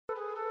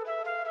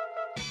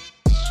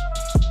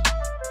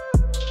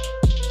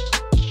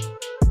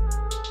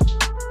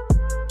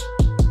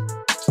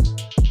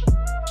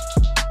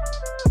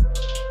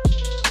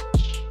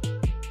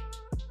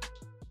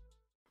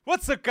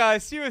What's up,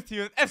 guys? Here with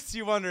you with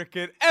FC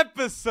Wonderkid,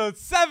 episode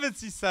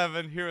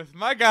 77. Here with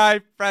my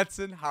guy,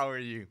 Fredson. How are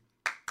you?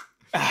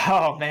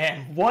 Oh,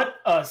 man. What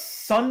a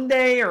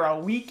Sunday or a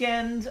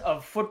weekend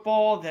of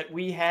football that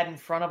we had in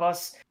front of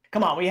us.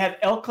 Come on, we had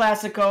El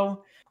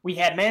Clasico. We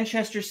had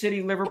Manchester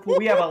City, Liverpool.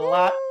 We have a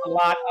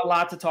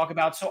lot to talk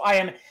about. So I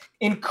am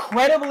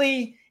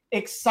incredibly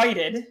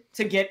excited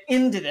to get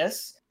into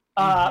this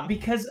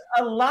because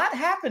a lot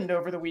happened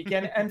over the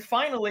weekend. And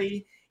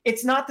finally,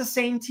 it's not the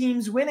same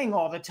teams winning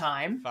all the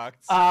time.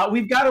 Facts.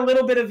 We've got a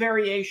little bit of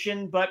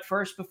variation, but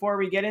first, before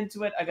we get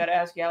into it, I got to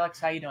ask you, Alex,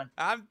 how you doing?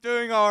 I'm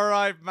doing all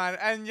right, man.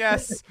 And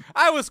yes,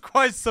 I was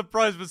quite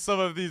surprised with some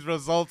of these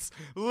results.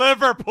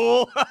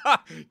 Liverpool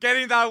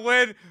getting that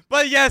win.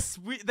 But yes,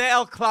 the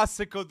El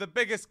Clasico, the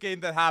biggest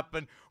game that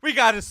happened. We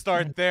got to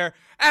start there.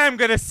 And I'm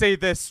going to say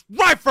this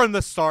right from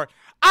the start.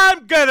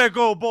 I'm going to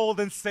go bold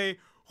and say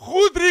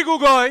Rodrigo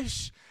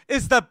Goes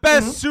is the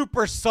best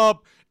super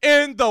sub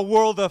in the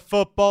world of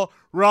football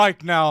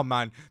right now,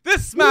 man.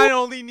 This man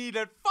only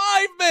needed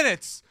 5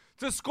 minutes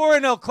to score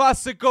in El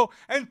Clasico.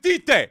 And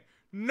Tite,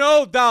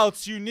 no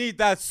doubts you need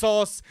that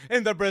sauce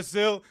in the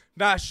Brazil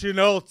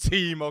national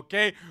team,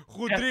 okay?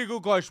 Rodrigo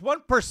Goes,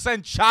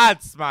 1%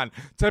 chance, man,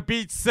 to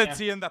beat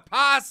City in the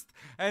past.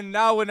 And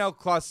now in El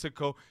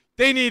Clasico,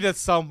 they needed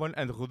someone,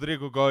 and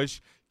Rodrigo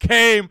Goes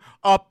came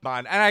up,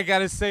 man. And I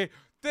gotta say,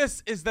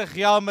 this is the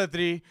Real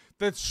Madrid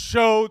that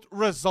showed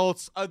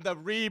results, and the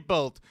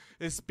rebuild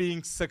is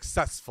being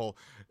successful.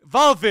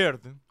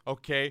 Valverde,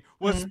 okay,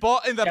 was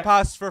bought in the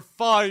past for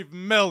 5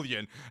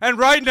 million. And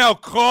right now,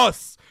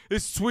 Kroos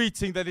is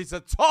tweeting that he's a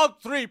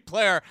top 3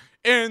 player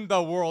in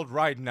the world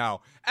right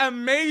now.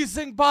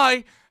 Amazing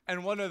buy,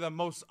 and one of the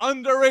most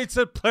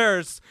underrated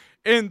players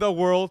in the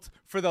world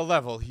for the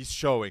level he's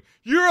showing.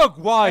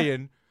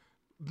 Uruguayan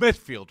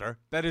midfielder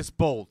that is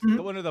bold.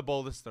 One of the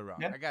boldest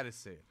around. I gotta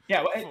say it.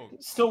 Yeah,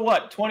 still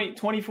what,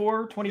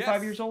 24,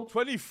 25 years old?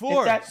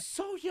 24.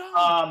 So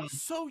young.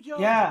 So young.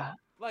 Yeah.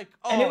 Like,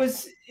 and it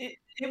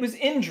was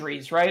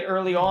injuries, right,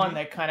 early on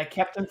that kind of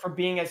kept him from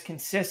being as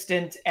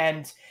consistent,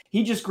 and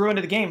he just grew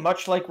into the game,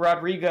 much like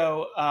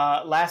Rodrigo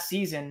last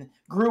season,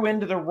 grew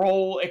into the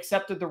role,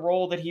 accepted the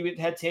role that he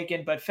had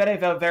taken, but Fede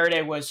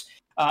Valverde was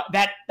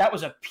that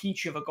was a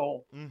peach of a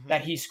goal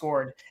that he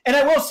scored. And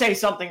I will say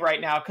something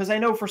right now, because I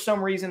know for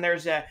some reason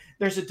there's a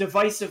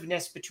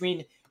divisiveness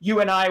between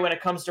you and I when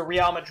it comes to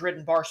Real Madrid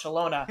and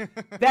Barcelona.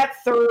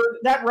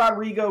 that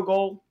Rodrigo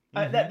goal,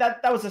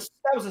 that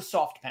was a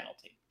soft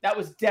penalty. That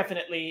was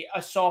definitely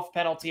a soft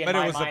penalty in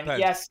my mind.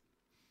 Yes,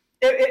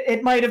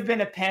 it might have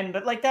been a pen,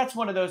 but like that's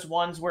one of those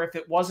ones where if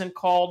it wasn't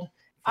called,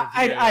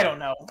 I don't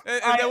know.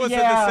 And there was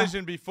a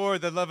decision before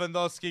that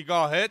Lewandowski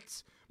got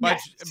hit.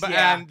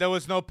 And there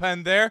was no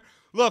pen there.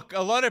 Look,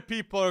 a lot of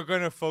people are going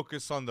to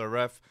focus on the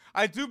ref.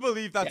 I do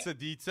believe that's a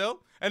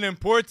detail, an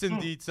important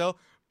detail.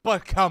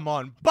 But come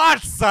on,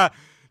 Barca,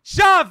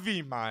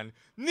 Xavi, man,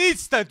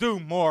 needs to do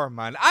more,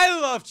 man. I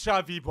love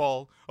Xavi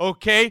ball,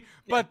 okay?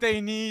 But they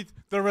need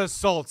the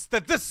results. The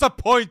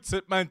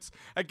disappointment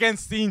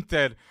against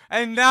Inter.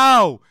 And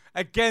now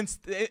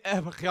against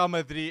Real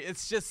Madrid.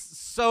 It's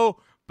just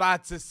so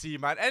bad to see,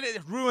 man. And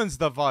it ruins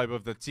the vibe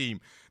of the team.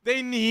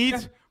 They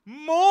need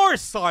more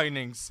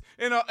signings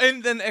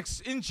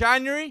in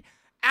January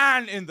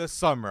and in the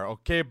summer,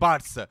 okay,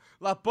 Barca.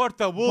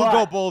 Laporta will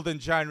go bold in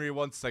January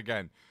once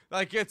again.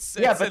 Like, it's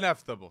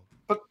inevitable.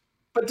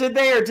 But did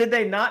they or did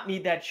they not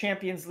need that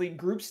Champions League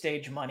group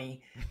stage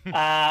money?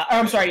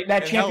 I'm sorry,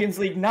 that Champions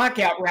League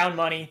knockout round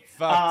money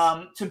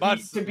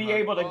to be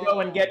able to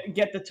go and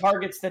get the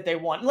targets that they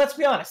want. And let's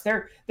be honest,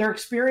 they're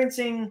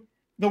experiencing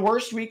the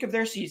worst week of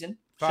their season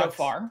so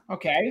far.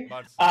 Okay,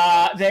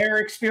 they're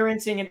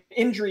experiencing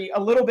a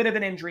little bit of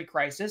an injury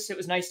crisis. It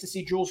was nice to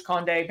see Jules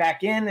Condé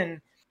back in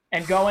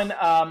and going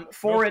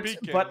for it,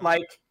 but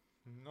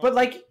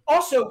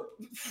also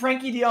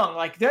Frankie de Jong,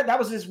 like that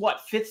was his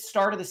fifth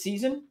start of the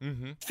season,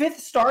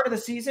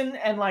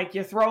 and like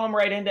you throw him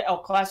right into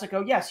El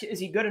Clasico. Yes, is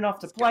he good enough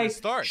to play?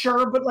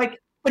 Sure,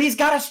 but he's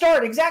got to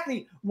start.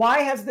 Exactly. Why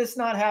has this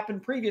not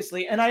happened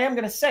previously? And I am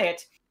going to say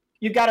it.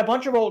 You've got a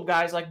bunch of old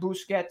guys like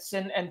Busquets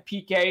and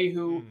Piqué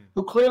who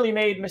clearly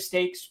made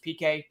mistakes,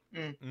 Piqué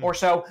or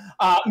so,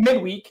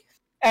 midweek.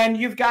 And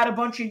you've got a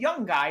bunch of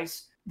young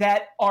guys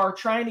that are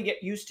trying to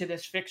get used to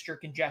this fixture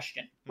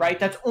congestion, right?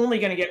 That's only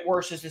going to get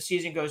worse as the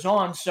season goes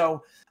on.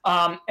 So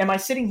am I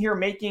sitting here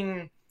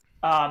making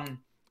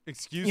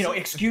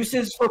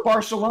excuses for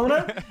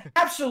Barcelona?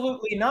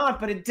 Absolutely not,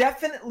 but it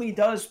definitely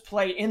does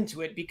play into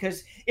it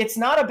because it's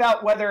not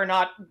about whether or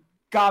not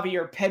Gavi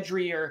or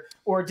Pedri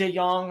or De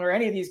Jong or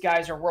any of these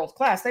guys are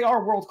world-class. They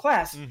are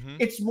world-class.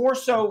 It's more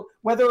so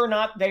whether or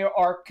not they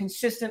are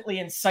consistently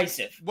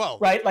incisive,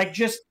 right? Like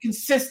just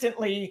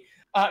consistently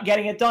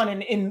getting it done.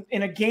 And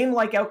in a game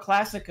like El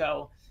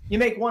Clasico, you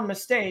make one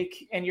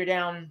mistake and you're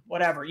down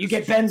whatever. You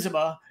get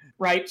Benzema,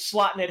 right,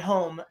 slotting it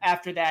home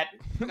after that.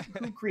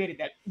 Who created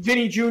that?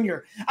 Vinny Jr.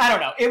 I don't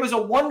know. It was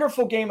a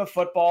wonderful game of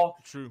football.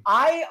 True.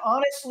 I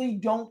honestly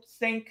don't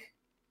think,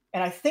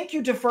 and I think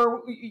you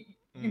defer –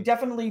 you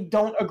definitely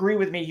don't agree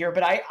with me here,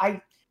 but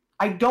I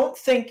I don't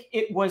think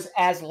it was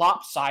as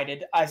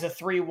lopsided as a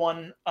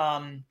 3-1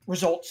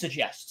 result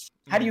suggests.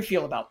 How do you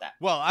feel about that?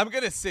 Well, I'm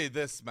going to say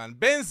this, man.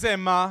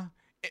 Benzema,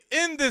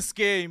 in this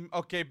game,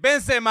 okay,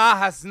 Benzema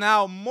has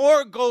now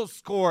more goals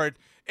scored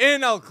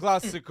in El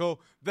Clasico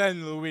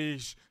than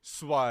Luis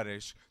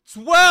Suarez.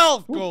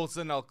 12 goals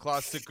in El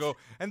Clasico,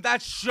 and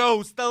that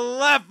shows the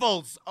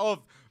levels of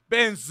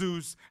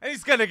Benzuz, and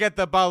he's going to get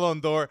the Ballon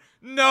d'Or,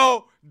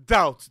 no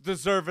doubt,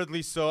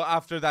 deservedly so,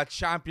 after that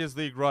Champions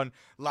League run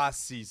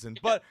last season.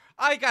 But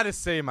I got to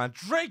say, man,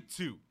 Drake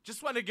too.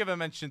 Just want to give a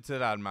mention to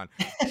that, man.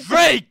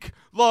 Drake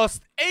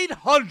lost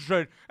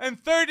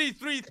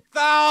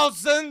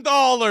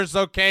 $833,000,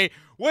 okay,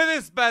 with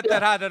his bet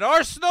that had an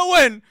Arsenal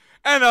win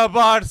and a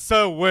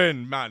Barca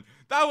win, man.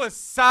 That was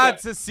sad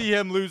to see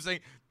him losing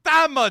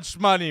that much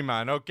money,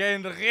 man, okay?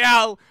 And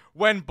Real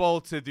went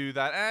bold to do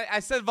that. And I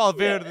said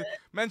Valverde,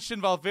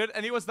 mentioned Valverde,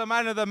 and he was the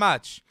man of the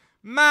match.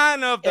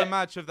 Man of the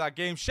match of that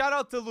game. Shout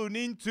out to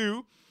Lunin,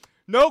 too.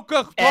 No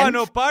Courtois,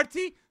 no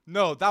party?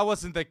 No, that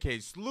wasn't the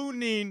case.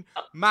 Lunin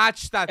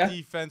matched that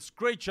defense.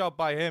 Great job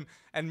by him.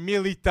 And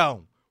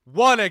Militão.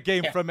 What a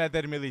game from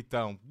Eder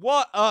Militão.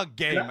 What a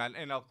game, man,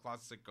 in El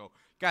Clasico.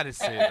 Gotta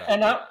say that.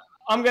 And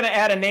I'm going to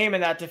add a name in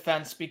that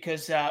defense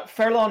because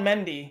Ferland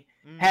Mendy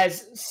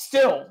has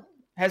still,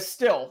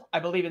 I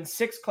believe, in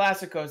 6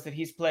 Clásicos that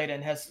he's played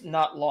and has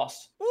not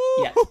lost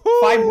yet.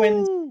 5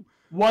 wins,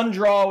 1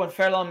 draw when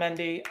Ferland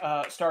Mendy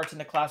starts in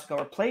the Clásico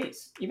or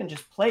plays, even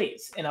just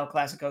plays in El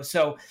Clásico.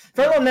 So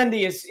Ferland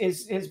Mendy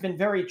has been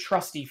very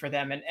trusty for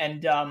them,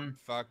 and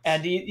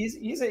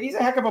he's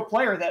a heck of a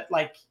player that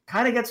like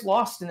kind of gets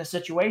lost in the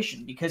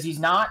situation because he's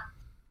not.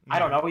 I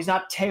don't know. He's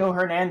not Teo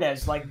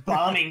Hernandez like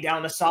bombing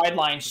down the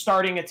sideline,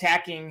 starting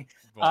attacking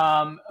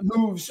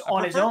moves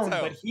on his own,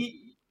 but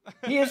he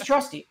is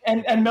trusty.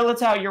 And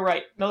Militao, you're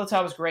right.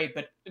 Militao is great,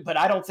 but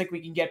I don't think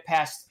we can get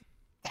past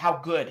how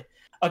good,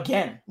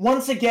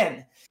 once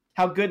again,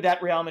 how good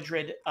that Real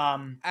Madrid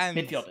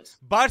midfield is.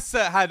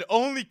 Barca had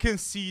only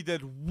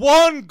conceded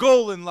 1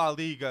 goal in La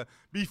Liga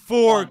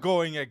before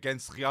going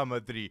against Real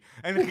Madrid.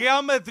 And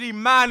Real Madrid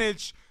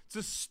managed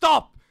to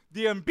stop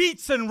the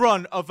unbeaten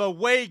run of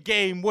away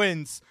game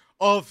wins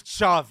of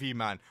Xavi,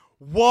 man.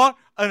 What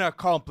an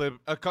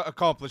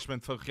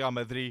accomplishment for Real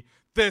Madrid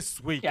this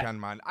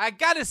weekend, man. I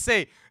gotta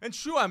say, and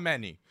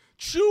Tchouaméni,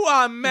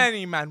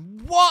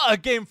 man, what a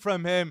game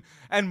from him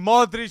and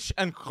Modric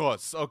and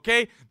Kroos,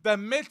 okay? The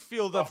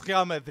midfield of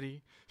Real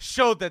Madrid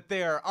showed that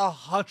they are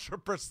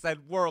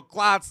 100% world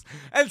class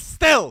and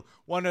still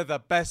one of the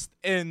best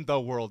in the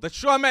world. The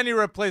Tchouaméni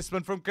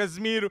replacement from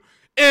Casemiro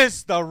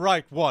is the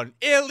right one.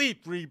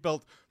 Elite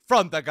rebuild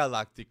from the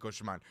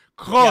Galacticos, man.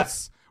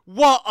 Kroos,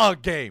 what a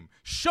game.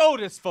 Showed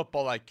his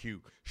football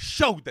IQ.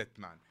 Showed it,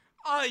 man.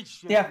 I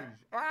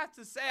have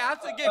to say, I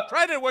have to give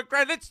credit where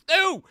credit's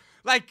due.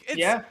 Like,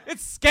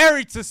 it's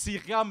scary to see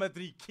Real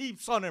Madrid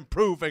keeps on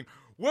improving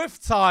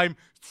with time,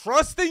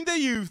 trusting the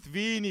youth,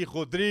 Vini,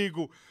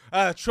 Rodrigo,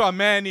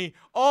 Tchouaméni,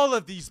 all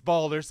of these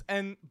ballers.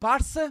 And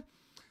Barca,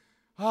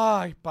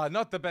 but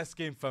not the best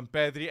game from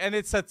Pedri, and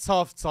it's a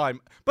tough time.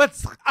 But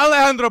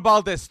Alejandro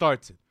Balde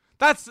started.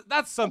 That's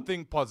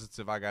something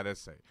positive, I gotta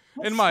say,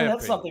 in my opinion.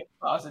 That's something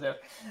positive.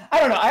 I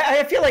don't know.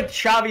 I feel like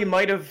Xavi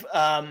might have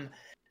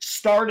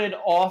started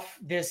off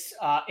this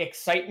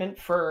excitement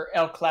for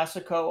El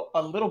Clasico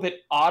a little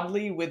bit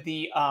oddly with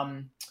the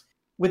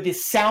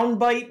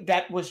soundbite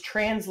that was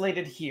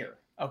translated here.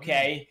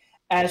 Okay,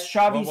 as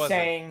Xavi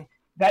saying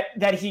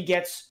that he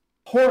gets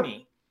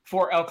horny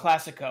for El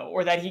Clasico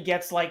or that he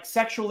gets like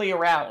sexually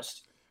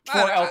aroused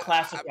for El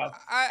Clasico,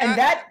 and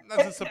that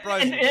doesn't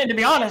surprise me. And to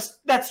be honest,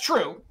 that's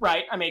true,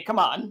 right? I mean, come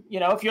on, you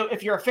know,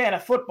 if you're a fan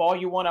of football,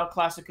 you want El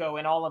Clasico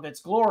in all of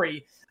its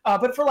glory.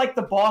 But for like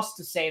the boss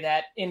to say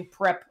that in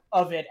prep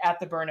of it at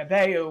the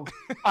Bernabeu,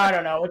 I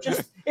don't know.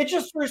 It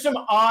just threw some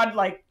odd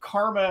like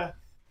karma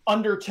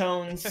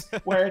undertones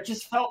where it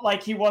just felt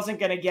like he wasn't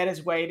going to get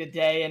his way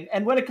today.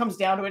 And when it comes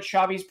down to it,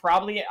 Xavi's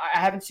probably, I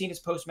haven't seen his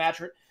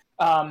post-match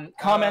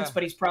comments,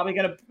 but he's probably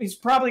gonna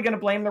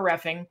blame the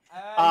reffing,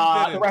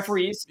 the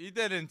referees. He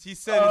didn't. He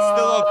said it's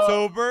still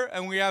October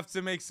and we have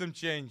to make some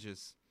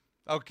changes.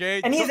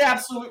 Okay, and he's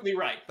absolutely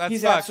right.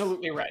 He's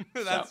absolutely right.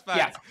 That's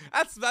facts. Yeah.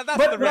 That's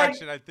the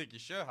reaction I think he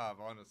should have.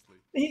 Honestly,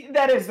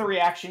 that is the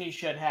reaction he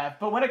should have.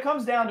 But when it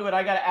comes down to it,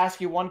 I got to ask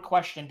you one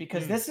question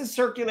because this is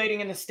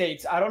circulating in the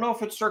States. I don't know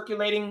if it's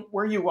circulating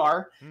where you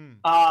are.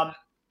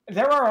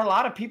 There are a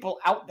lot of people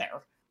out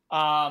there.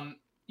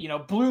 You know,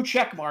 blue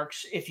check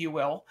marks, if you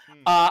will,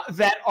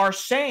 that are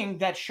saying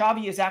that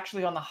Xavi is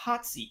actually on the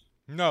hot seat.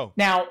 No.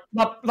 Now,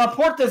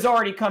 Laporta's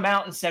already come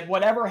out and said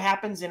whatever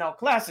happens in El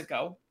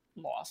Clasico,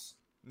 loss.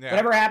 Yeah.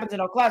 Whatever happens in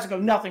El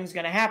Clasico, nothing's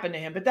going to happen to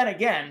him. But then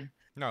again,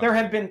 there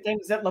have been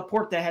things that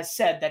Laporta has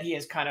said that he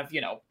is kind of,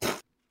 you know,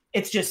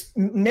 it's just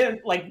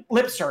like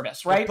lip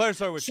service, right? The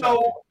players are with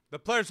Xavi. The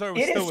players are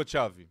still with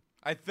Xavi,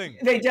 I think.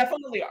 They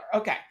definitely are.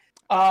 Okay.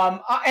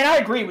 And I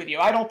agree with you.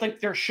 I don't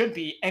think there should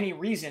be any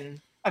reason.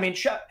 I mean,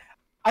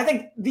 I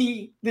think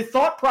the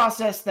thought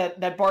process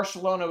that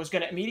Barcelona was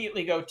going to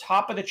immediately go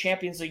top of the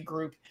Champions League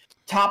group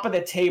top of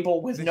the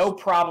table with no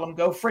problem,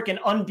 go freaking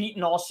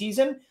unbeaten all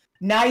season.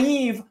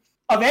 Naive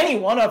of any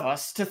one of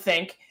us to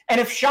think. And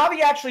if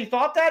Xavi actually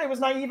thought that, it was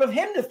naive of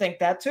him to think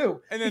that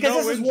too. And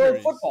because this is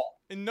world football.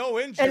 And no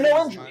injuries. And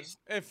no injuries.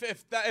 Man.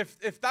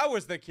 If that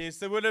was the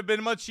case, it would have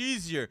been much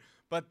easier.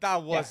 But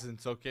that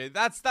wasn't, okay?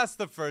 That's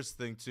the first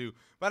thing too.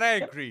 But I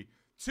agree.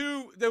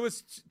 There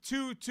was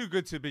too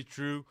good to be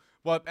true.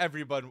 What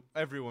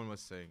everyone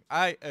was saying.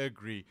 I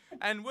agree.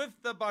 And with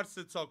the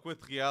Barca talk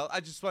with Real, I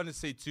just want to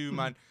say too,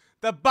 man,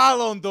 the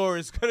Ballon d'Or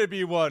is going to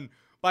be won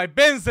by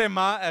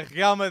Benzema, a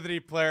Real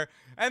Madrid player,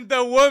 and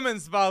the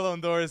women's Ballon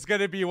d'Or is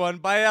going to be won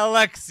by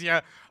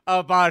Alexia,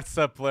 a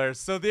Barca player.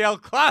 So the El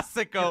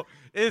Clasico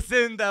is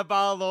in the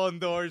Ballon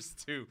d'Ors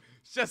too.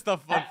 It's just a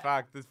fun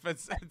fact.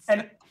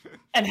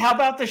 And how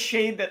about the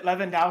shade that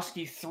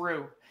Lewandowski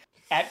threw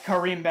at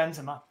Karim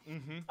Benzema?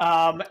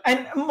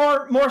 And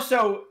more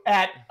so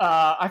at,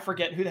 I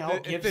forget who the hell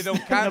gives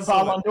the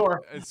Ballon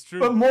d'Or. It's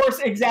true. But more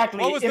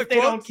exactly, if they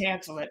don't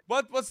cancel it.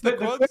 What's the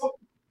quote?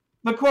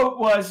 The quote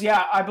was,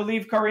 I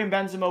believe Karim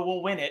Benzema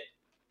will win it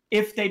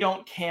if they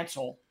don't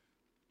cancel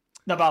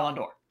the Ballon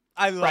d'Or.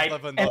 I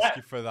love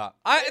Lewandowski for that.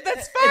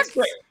 That's facts.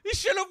 He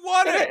should have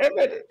won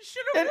it.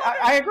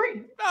 I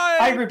agree.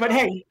 I agree. But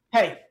hey,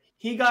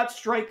 he got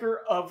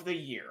Striker of the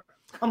Year.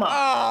 Come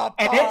on.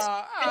 And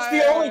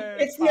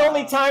it's the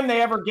only time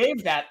they ever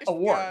gave that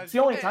award. It's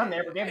the only time they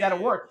ever gave that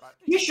award.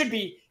 He should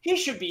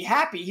be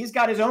happy. He's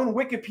got his own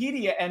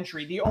Wikipedia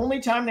entry. The only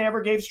time they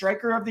ever gave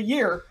Striker of the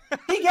Year,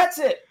 he gets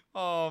it.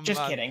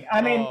 Just kidding.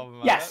 I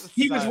mean, yes,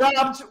 he was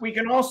robbed. We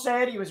can all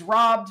say it. He was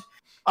robbed.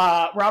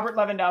 Robert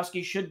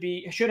Lewandowski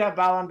should have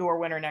Ballon d'Or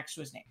winner next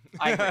to his name.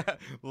 I agree.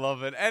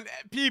 Love it. And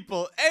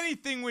people,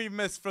 anything we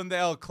missed from the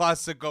El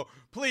Clasico,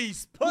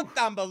 please put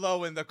down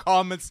below in the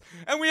comments.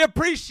 And we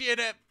appreciate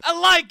it. A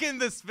like in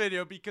this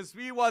video because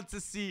we want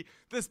to see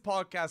this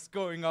podcast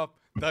going up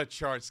the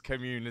charts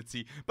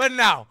community. But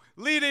now,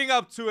 leading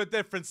up to a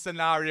different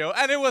scenario,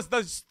 and it was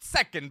the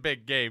second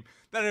big game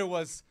that it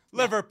was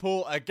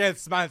Liverpool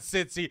against Man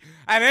City.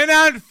 And in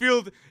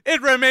Anfield,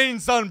 it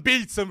remains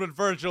unbeaten with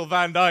Virgil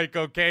van Dijk,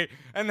 okay?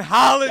 And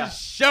Haaland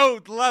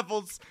showed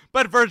levels,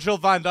 but Virgil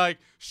van Dijk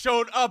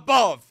showed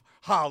above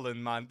Haaland,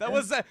 man. There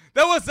was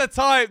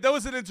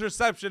an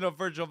interception of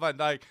Virgil van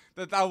Dijk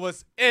that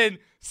was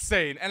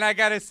insane. And I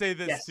gotta say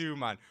this too,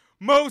 man.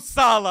 Mo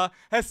Salah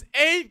has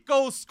 8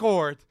 goals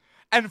scored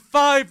and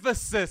 5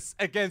 assists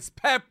against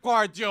Pep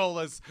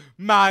Guardiola's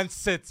Man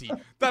City.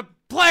 The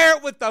player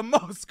with the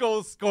most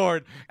goals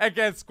scored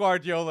against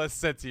Guardiola's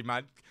City,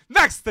 man.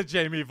 Next to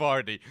Jamie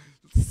Vardy.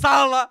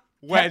 Salah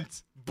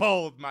went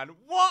bold, man.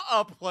 What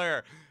a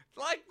player.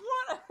 Like,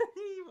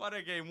 what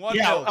a game.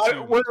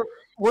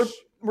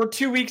 We're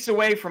 2 weeks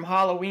away from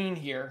Halloween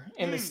here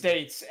in the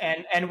States,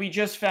 and we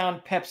just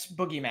found Pep's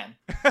boogeyman,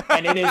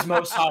 and it is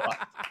Mo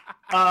Salah.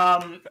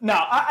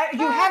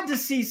 You had to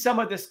see some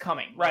of this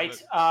coming, right?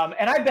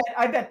 And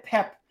I bet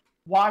Pep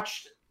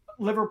watched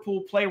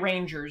Liverpool play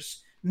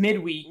Rangers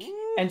midweek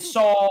and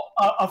saw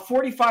a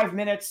 45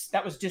 minutes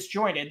that was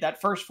disjointed,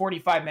 that first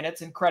 45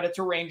 minutes, and credit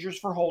to Rangers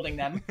for holding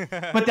them.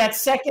 But that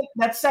second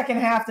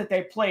half that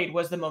they played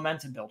was the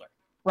momentum builder,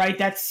 right?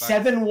 That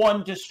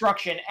 7-1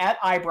 destruction at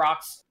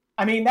Ibrox.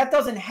 I mean, that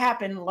doesn't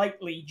happen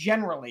lightly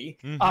generally.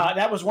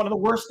 That was one of the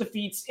worst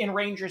defeats in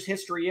Rangers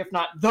history, if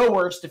not the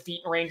worst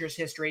defeat in Rangers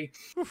history.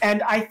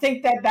 And I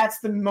think that's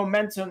the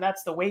momentum,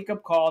 that's the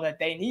wake-up call that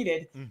they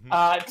needed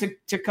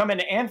to come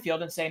into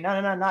Anfield and say, no,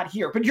 not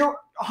here. But you're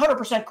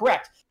 100%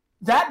 correct.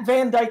 That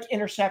Van Dijk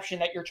interception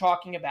that you're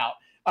talking about,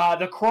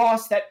 the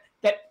cross that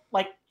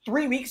like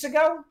 3 weeks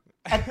ago,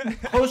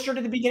 closer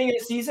to the beginning of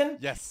the season,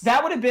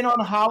 that would have been on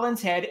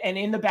Haaland's head and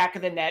in the back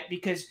of the net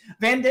because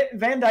Van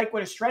Dijk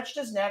would have stretched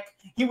his neck,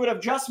 he would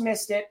have just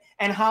missed it,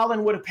 and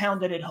Haaland would have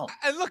pounded it home.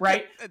 And look,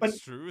 right?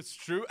 It's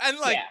true. And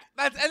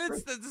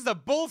this is a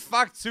bold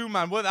fact too,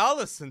 man, with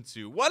Alisson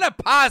too. What a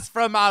pass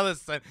from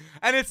Alisson.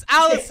 And it's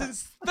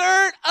Alisson's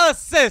third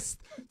assist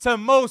to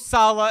Mo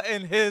Salah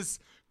in his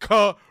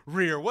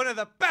career. One of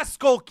the best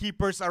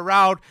goalkeepers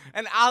around.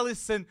 And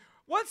Alisson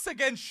once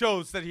again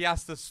shows that he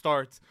has to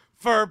start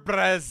for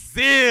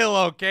Brazil,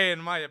 okay,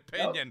 in my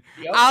opinion.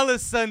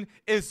 Alisson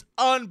is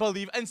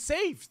unbelievable and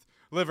saved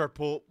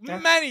Liverpool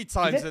many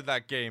times in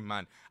that game,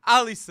 man.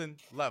 Alisson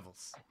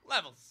levels.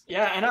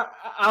 Yeah, and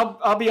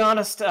I'll be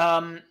honest,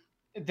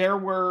 there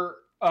were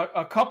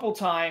a couple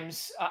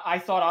times I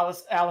thought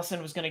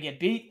Alisson was going to get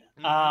beat,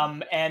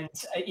 and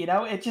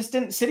it just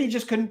didn't. City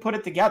just couldn't put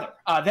it together.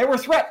 They were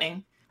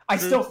threatening. I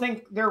still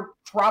think they're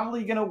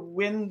probably going to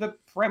win the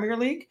Premier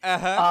League,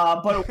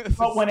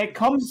 but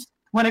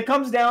when it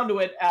comes down to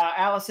it,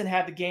 Alisson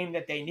had the game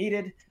that they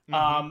needed.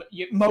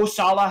 Mo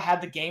Salah had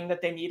the game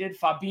that they needed.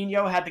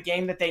 Fabinho had the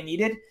game that they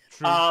needed.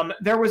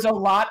 There was a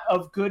lot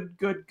of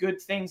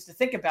good things to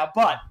think about,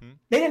 but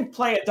they didn't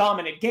play a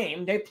dominant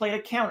game. They played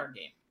a counter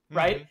game,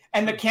 right?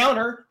 And the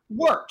counter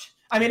worked.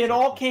 I mean, it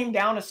all came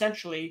down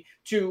essentially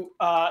to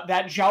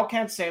that João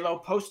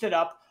Cancelo posted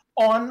up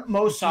on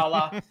Mo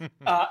Salah.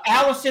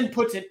 Alisson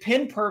puts it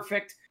pin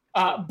perfect.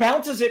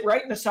 Bounces it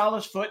right into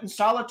Salah's foot, and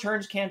Salah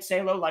turns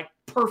Cancelo like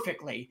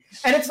perfectly.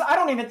 And I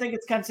don't even think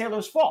it's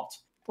Cancelo's fault,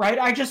 right?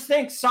 I just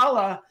think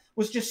Salah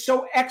was just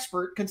so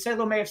expert.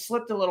 Cancelo may have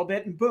slipped a little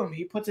bit, and boom,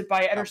 he puts it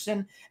by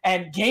Ederson,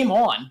 and game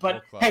on.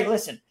 But hey,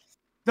 listen,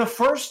 the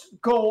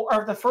first goal,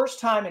 or the first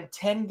time in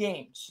 10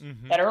 games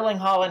that Erling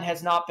Haaland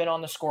has not been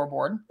on the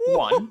scoreboard,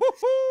 one.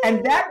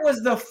 And that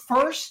was the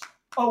first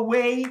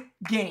away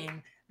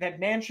game that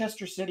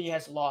Manchester City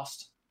has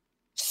lost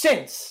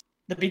since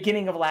the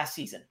beginning of last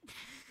season.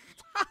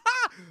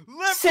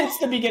 Since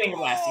the beginning of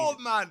last season.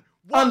 Oh, man.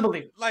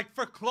 Unbelievable. Like,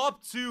 for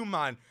Club 2,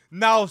 man,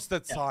 now's the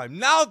time.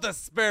 Now the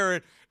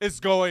spirit is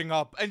going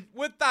up. And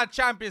with that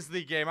Champions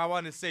League game, I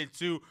want to say,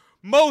 too,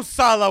 Mo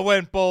Salah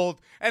went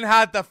bold and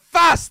had the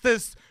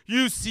fastest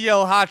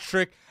UCL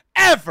hat-trick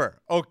ever,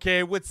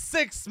 okay, with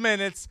 6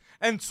 minutes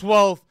and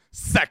 12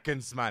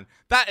 seconds, man.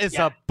 That is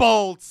a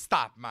bold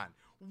stat, man.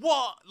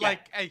 What?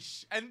 Like,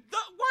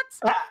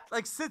 what?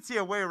 Like, City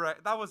away,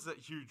 right? That was a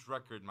huge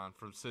record, man,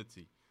 from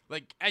City.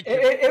 Like,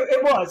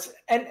 it was.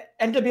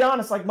 And to be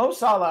honest, like, Mo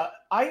Salah,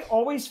 I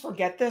always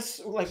forget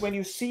this. Like, when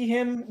you see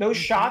him, those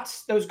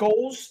shots, those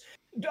goals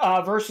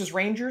versus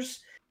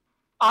Rangers,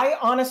 I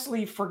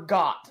honestly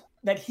forgot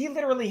that he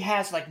literally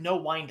has, like, no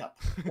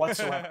windup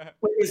whatsoever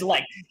with his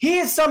leg. He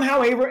is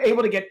somehow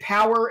able to get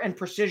power and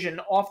precision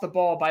off the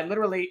ball by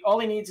literally, all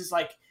he needs is,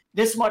 like,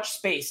 this much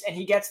space, and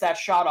he gets that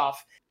shot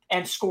off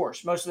and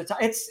scores most of the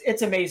time.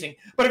 It's amazing.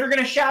 But if you're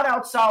going to shout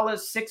out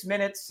Salah's 6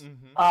 minutes,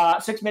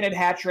 6 minute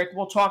hat trick,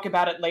 we'll talk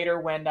about it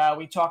later when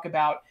we talk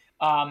about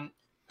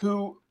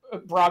who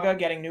Braga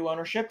getting new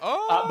ownership.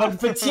 But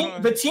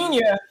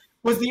Vitinha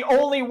was the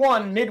only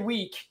one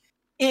midweek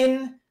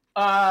in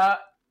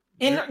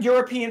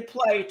European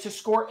play to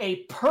score a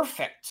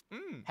perfect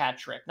hat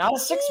trick, not a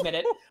 6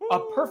 minute, a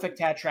perfect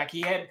hat trick.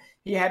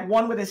 He had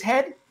one with his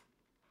head.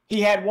 He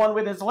had one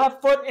with his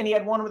left foot, and he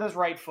had one with his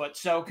right foot.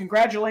 So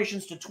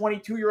congratulations to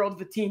 22-year-old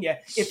Vitinha.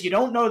 If you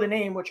don't know the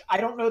name, which I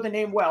don't know the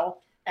name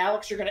well,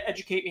 Alex, you're going to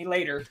educate me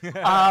later.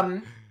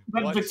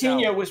 But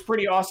Vitinha was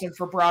pretty awesome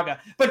for Braga.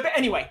 But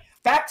anyway,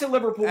 back to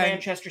Liverpool,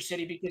 Manchester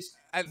City, because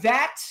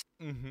that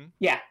 –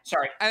 yeah,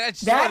 sorry. And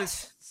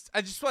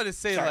I just want to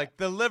say, like,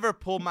 the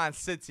Liverpool-Man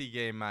City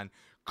game, man.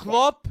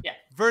 Klopp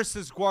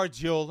versus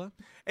Guardiola.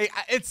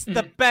 It's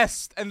the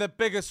best and the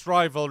biggest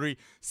rivalry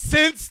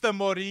since the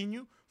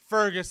Mourinho,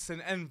 Ferguson,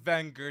 and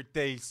Wenger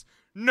days.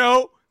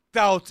 No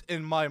doubt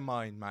in my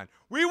mind, man.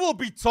 We will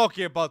be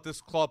talking about this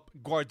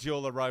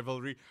Klopp-Guardiola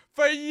rivalry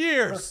for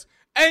years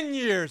and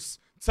years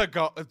to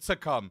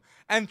come.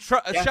 And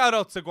shout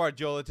out to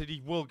Guardiola that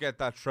he will get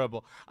that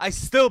treble. I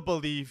still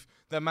believe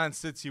that Man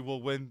City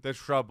will win the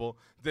treble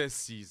this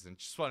season.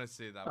 Just want to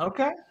say that.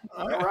 Okay.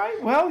 All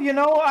right. Well, you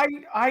know,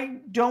 I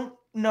don't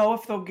know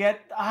if they'll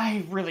get.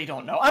 I really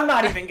don't know. I'm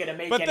not even going to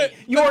make any.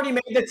 You already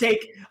made the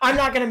take. I'm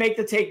not going to make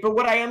the take. But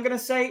what I am going to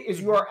say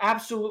is you are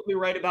absolutely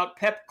right about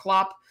Pep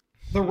Klopp,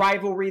 the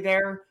rivalry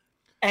there.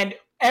 And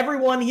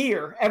everyone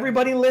here,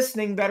 everybody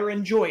listening better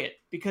enjoy it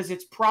because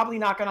it's probably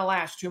not going to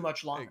last too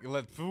much longer.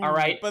 All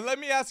right. But let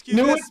me ask you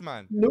this,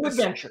 man. New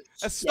adventures.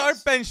 A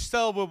start bench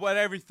cell with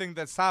everything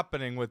that's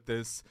happening with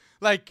this.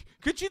 Like,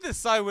 could you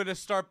decide with a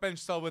start bench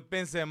cell with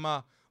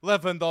Benzema,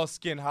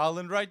 Lewandowski, and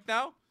Haaland right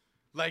now?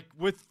 Like,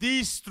 with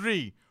these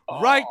three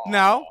right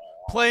now,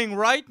 playing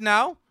right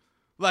now?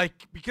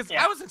 Like, because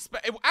I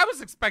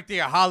was expecting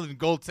a Haaland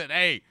goal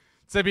today,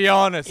 to be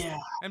honest. Yeah.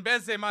 And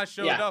Benzema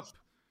showed up.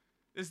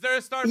 Is there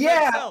a start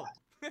bench cell?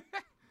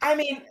 I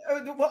mean,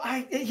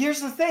 here's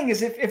the thing: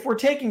 is if we're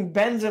taking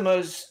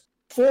Benzema's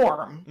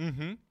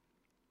form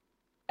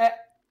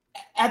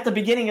at the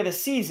beginning of the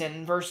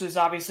season versus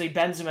obviously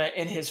Benzema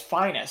in his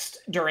finest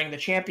during the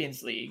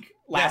Champions League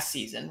last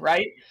season,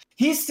 right?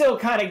 He's still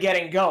kind of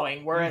getting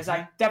going. Whereas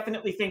I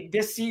definitely think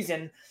this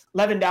season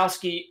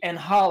Lewandowski and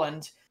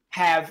Haaland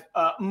have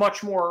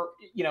much more,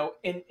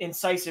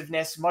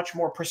 incisiveness, much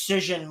more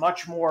precision,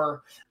 much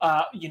more,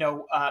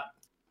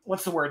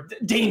 what's the word?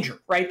 Danger,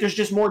 right? There's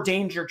just more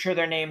danger to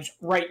their names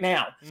right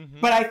now.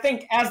 But I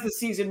think as the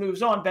season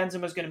moves on,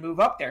 Benzema's going to move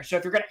up there. So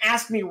if you're going to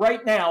ask me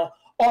right now,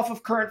 off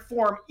of current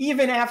form,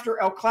 even after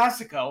El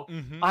Clasico,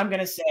 I'm going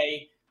to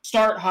say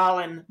start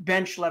Haaland,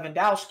 bench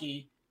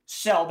Lewandowski,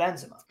 sell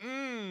Benzema.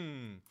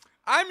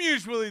 I'm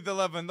usually the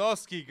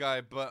Lewandowski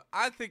guy, but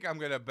I think I'm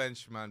going to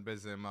bench, man,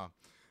 Benzema.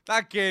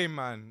 That game,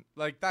 man,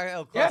 like that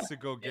El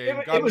Clasico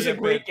game, it was a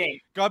great game.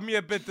 Got me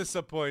a bit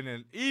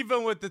disappointed,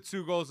 even with the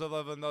 2 goals of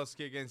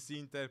Lewandowski against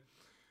Inter.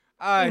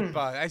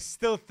 I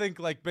still think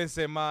like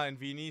Benzema and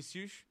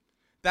Vinicius,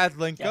 that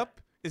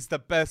link-up is the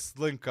best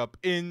link-up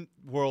in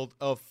world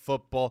of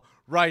football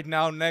right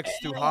now, next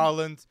to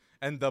Haaland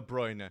and De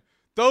Bruyne.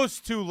 Those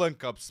 2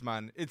 link-ups,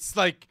 man, it's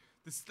like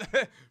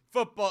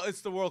football.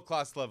 It's the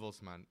world-class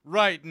levels, man,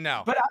 right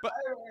now.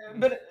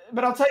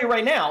 But I'll tell you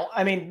right now,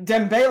 I mean,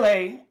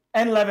 Dembele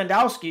and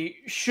Lewandowski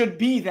should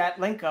be that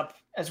link-up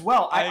as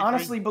well. I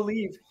honestly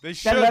believe that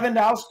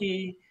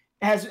Lewandowski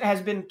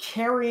has been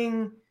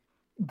carrying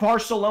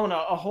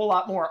Barcelona a whole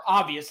lot more,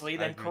 obviously,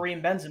 than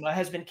Karim Benzema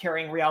has been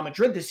carrying Real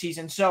Madrid this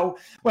season. So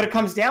what it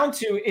comes down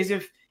to is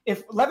if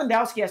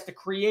Lewandowski has to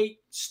create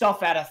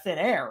stuff out of thin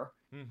air,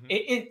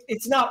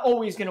 it's not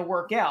always going to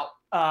work out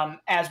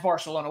as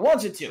Barcelona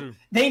wants it to. True.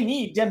 They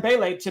need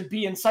Dembele to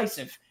be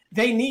incisive.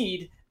 They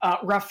need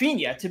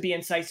Rafinha to be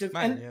incisive.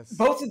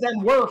 Both of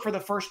them were for the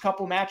first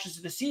couple matches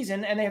of the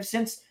season, and they have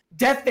since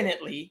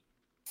definitely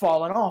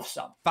fallen off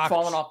some.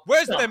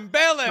 Where's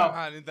Dembele,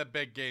 man, in the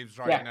big games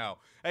now?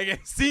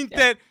 Against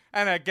Inter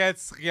and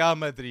against Real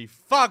Madrid.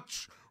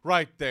 Facts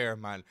right there,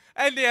 man.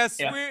 And yes,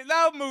 we're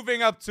now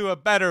moving up to a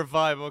better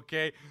vibe,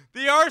 okay?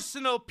 The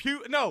Arsenal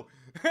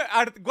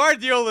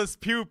Guardiola's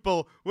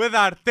pupil with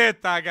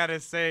Arteta, I gotta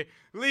say,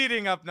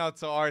 leading up now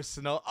to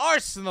Arsenal.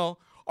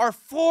 Arsenal are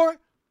 4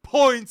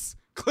 points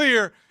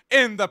clear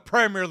in the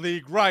Premier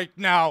League right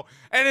now,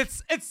 and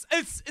it's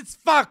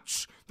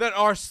fact that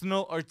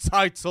Arsenal are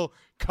title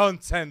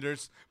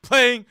contenders,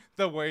 playing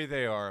the way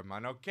they are,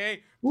 man.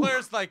 Okay,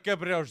 players like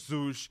Gabriel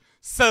Jesus,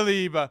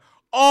 Saliba,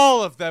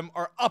 all of them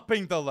are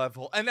upping the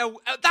level, and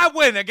that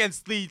win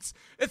against Leeds,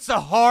 it's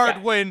a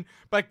hard win,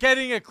 but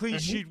getting a clean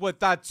sheet with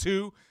that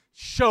too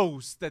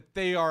shows that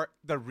they are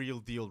the real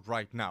deal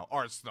right now,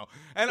 Arsenal.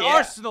 And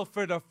Arsenal,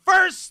 for the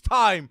first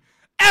time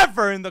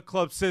ever in the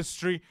club's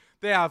history,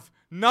 they have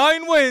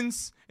 9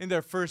 wins in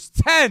their first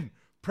 10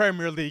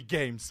 Premier League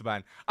games,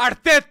 man.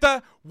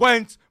 Arteta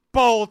went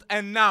bold,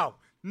 and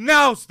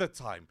now's the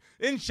time.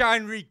 In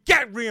January,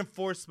 get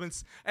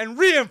reinforcements and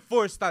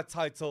reinforce that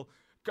title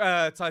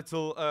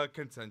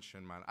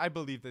contention, man. I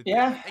believe that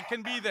they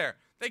can be there.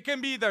 They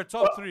can be there,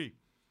 top 3.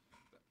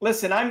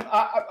 Listen,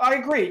 I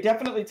agree.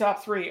 Definitely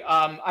top 3.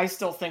 I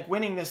still think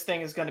winning this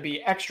thing is going to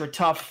be extra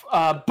tough.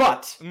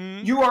 But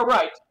you are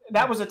right.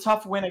 That was a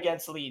tough win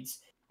against Leeds.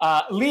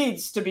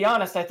 Leeds, to be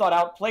honest, I thought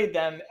outplayed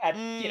them at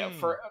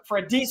for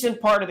a decent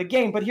part of the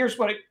game. But here's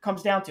what it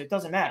comes down to: it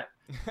doesn't matter.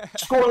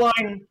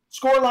 Scoreline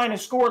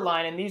is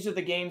scoreline, and these are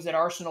the games that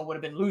Arsenal would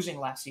have been losing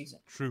last season.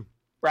 True.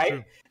 Right.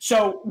 True.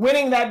 So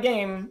winning that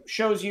game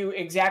shows you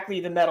exactly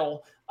the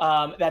medal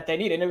that they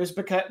need, and it was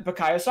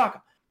Bukayo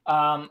Saka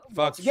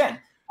once again.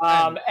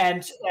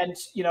 And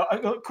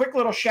a quick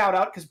little shout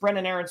out, because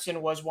Brendan Aronson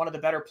was one of the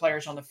better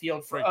players on the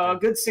field for a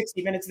good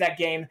 60 minutes of that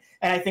game.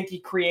 And I think he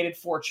created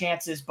 4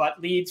 chances, but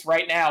Leeds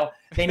right now,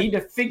 they need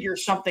to figure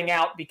something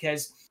out,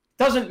 because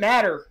it doesn't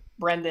matter,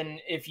 Brendan,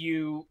 if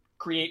you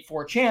create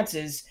 4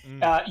 chances.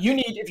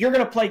 If you're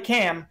going to play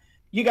Cam,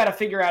 you got to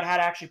figure out how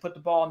to actually put the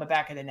ball in the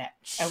back of the net.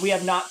 And we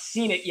have not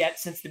seen it yet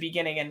since the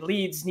beginning. And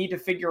Leeds need to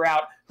figure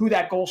out who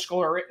that goal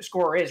scorer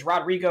is.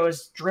 Rodrigo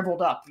is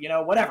dribbled up,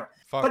 whatever.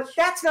 But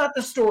that's not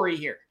the story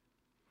here.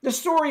 The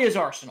story is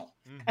Arsenal.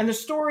 And the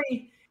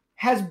story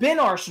has been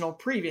Arsenal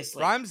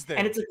previously. Ramsdale.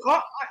 And it's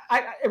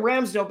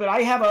Ramsdale, but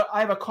I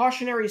have a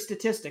cautionary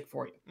statistic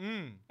for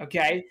you.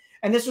 Okay?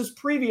 And this was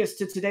previous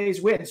to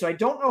today's win. So I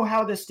don't know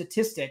how this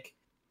statistic,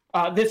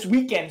 this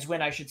weekend's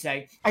win, I should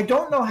say, I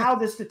don't know how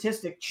this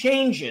statistic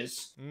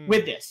changes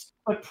with this.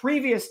 But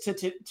previous to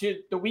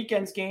the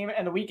weekend's game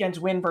and the weekend's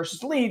win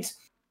versus Leeds,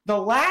 the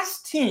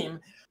last team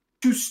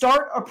to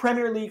start a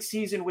Premier League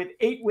season with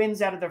 8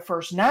 wins out of their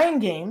first 9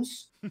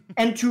 games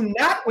and to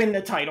not win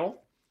the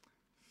title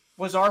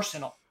was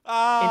Arsenal in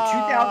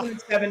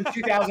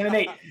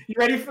 2007-2008. You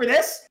ready for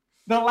this?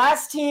 The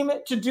last team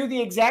to do the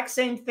exact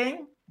same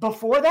thing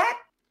before that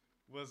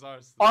was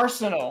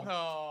Arsenal.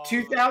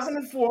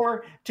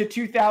 2004 to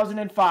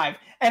 2005.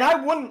 And I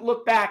wouldn't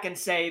look back and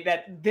say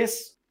that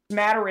this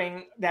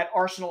smattering that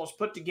Arsenal has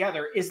put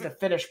together is the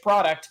finished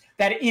product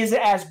that is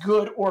as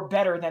good or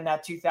better than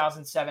that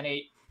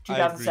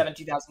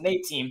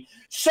 2007-2008 team.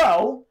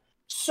 So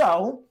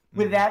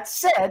with that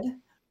said,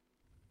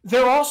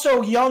 they're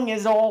also young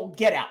as all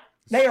get out.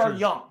 They are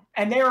young,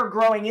 and they are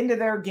growing into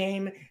their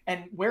game,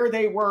 and where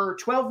they were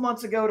 12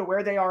 months ago to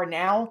where they are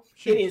now,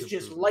 it is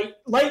just light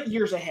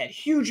years ahead.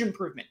 Huge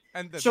improvement.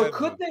 So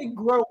could they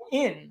grow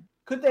in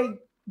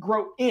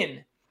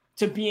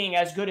to being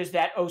as good as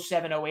that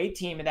 07-08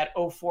 team and that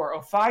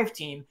 04-05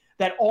 team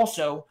that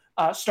also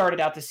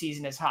started out the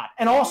season as hot?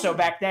 And also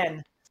back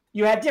then,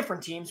 you had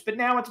different teams, but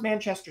now it's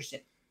Manchester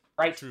City,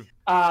 right? True.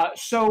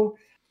 So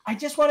I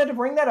just wanted to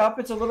bring that up.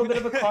 It's a little bit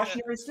of a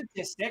cautionary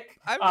statistic,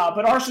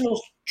 but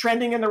Arsenal's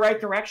trending in the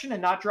right direction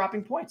and not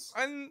dropping points.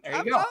 And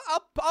there you go.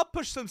 I'll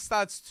push some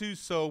stats too.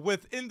 So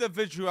with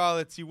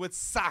individuality, with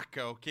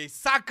Saka, okay?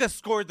 Saka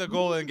scored the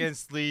goal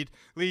against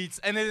Leeds,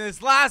 and in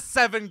his last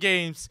 7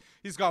 games,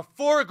 he's got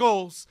 4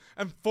 goals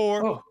and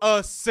 4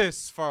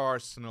 assists for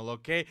Arsenal,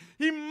 okay?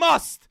 He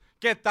must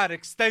get that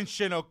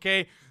extension,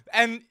 okay?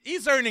 And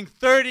he's earning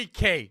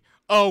 30K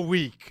a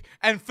week.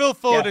 And Phil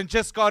Foden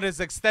just got his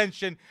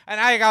extension, and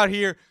I got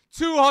here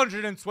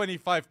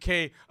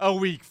 225K a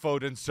week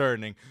Foden's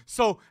earning.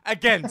 So,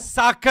 again,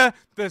 Saka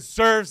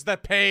deserves the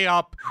pay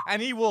up,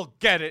 and he will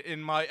get it,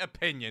 in my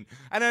opinion.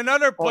 And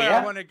another player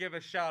I want to give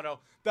a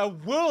shout-out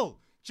that will,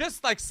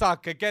 just like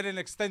Saka, get an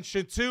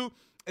extension too,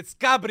 it's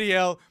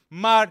Gabriel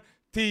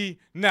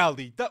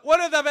Martinelli.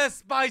 One of the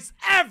best buys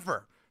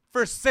ever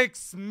for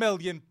 £6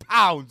 million.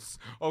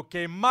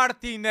 Okay,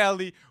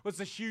 Martinelli was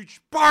a huge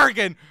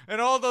bargain,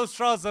 and all those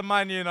trials of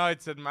Man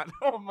United, man.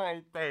 Oh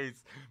my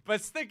days.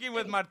 But sticking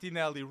with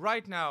Martinelli,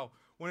 right now,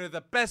 one of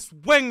the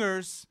best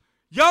wingers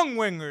young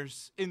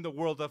wingers in the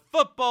world of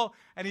football,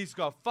 and he's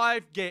got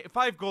 5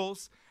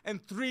 goals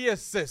and 3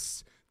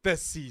 assists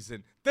this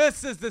season.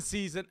 This is the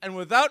season, and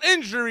without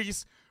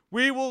injuries,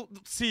 we will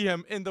see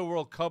him in the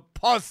World Cup,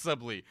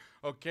 possibly.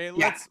 Okay,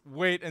 let's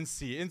wait and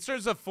see. In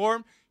terms of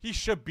form, he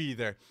should be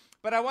there.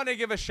 But I want to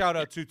give a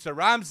shout-out to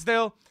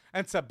Ramsdale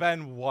and to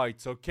Ben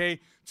White, okay?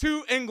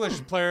 2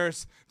 English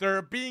players that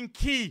are being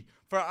key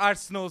for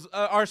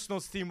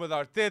Arsenal's team with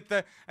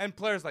Arteta, and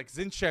players like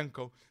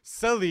Zinchenko,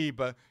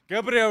 Saliba,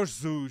 Gabriel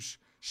Jesus,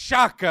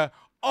 Xhaka,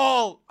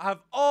 all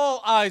have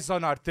all eyes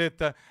on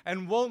Arteta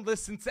and won't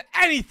listen to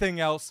anything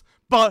else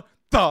but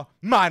the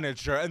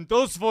manager. And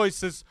those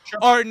voices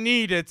are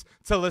needed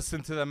to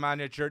listen to the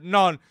manager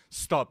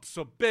non-stop.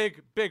 So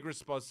big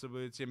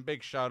responsibility and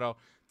big shout out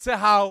to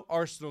how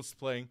Arsenal's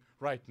playing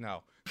right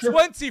now.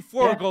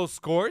 24 goals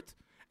scored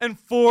and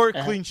 4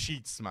 clean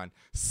sheets, man.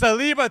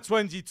 Saliba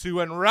 22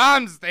 and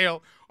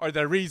Ramsdale are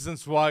the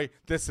reasons why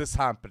this is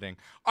happening.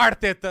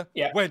 Arteta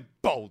went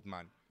bold,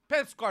 man.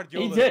 Pep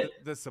Guardiola,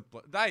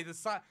 disciple.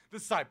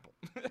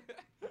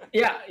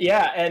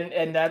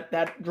 and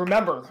that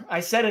remember, I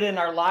said it in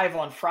our live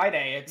on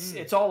Friday.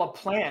 It's all a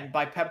plan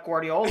by Pep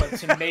Guardiola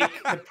to make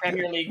the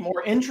Premier League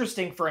more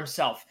interesting for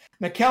himself.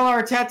 Mikel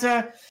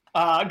Arteta,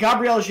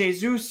 Gabriel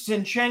Jesus,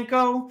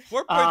 Zinchenko.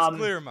 4 points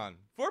clear, man.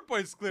 4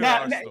 points clear.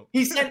 Arsenal.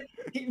 He said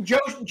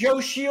Joe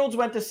Shields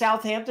went to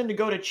Southampton to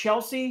go to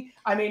Chelsea.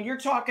 I mean, you're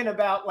talking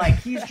about like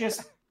he's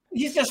just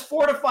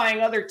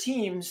fortifying other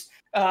teams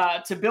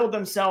to build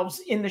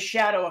themselves in the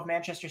shadow of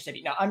Manchester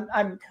City. Now,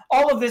 I'm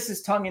all of this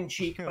is tongue in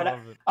cheek, but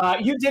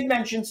you did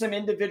mention some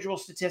individual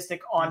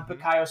statistic on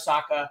Bukayo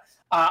Saka.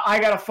 I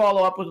got to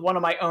follow up with one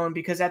of my own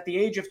because at the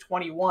age of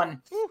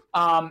 21,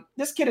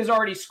 this kid has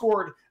already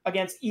scored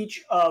against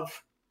each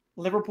of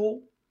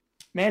Liverpool,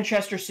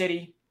 Manchester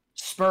City,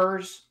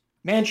 Spurs,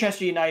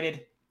 Manchester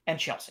United, and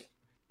Chelsea.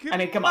 I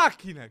mean, come on.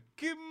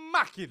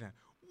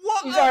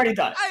 What He's already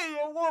done it. Hey,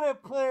 what a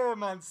player,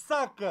 man.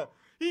 Saka.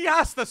 He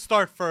has to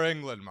start for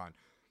England, man.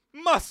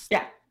 Must.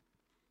 Yeah.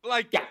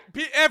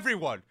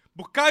 Everyone.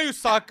 Bukayo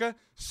Saka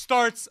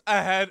starts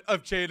ahead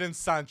of Jadon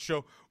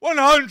Sancho.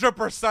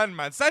 100%,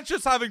 man.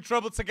 Sancho's having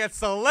trouble to get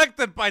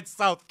selected by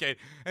Southgate.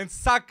 And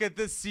Saka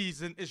this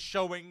season is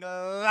showing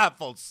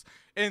levels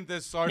in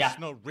this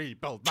Arsenal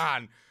rebuild,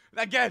 man.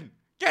 Again,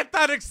 get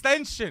that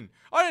extension.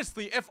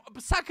 Honestly, if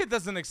Saka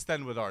doesn't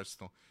extend with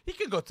Arsenal, he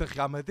can go to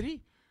Real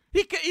Madrid.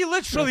 He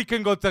literally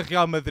can go to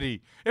Real Madrid.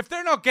 If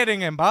they're not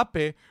getting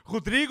Mbappe,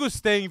 Rodrigo's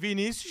staying,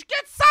 Vinicius,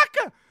 get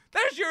Saka.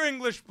 There's your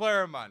English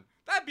player, man.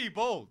 That'd be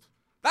bold.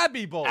 That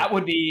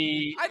would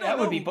be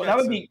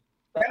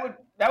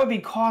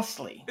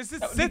costly. Is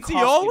it City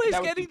always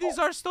getting these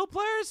Arsenal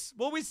players?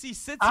 Will we see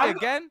City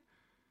again?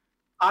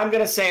 I'm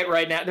going to say it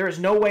right now. There is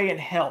no way in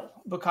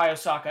hell Bukayo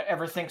Saka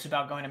ever thinks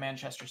about going to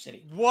Manchester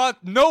City.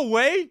 What? No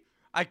way?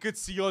 I could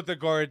see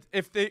Odegaard.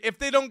 If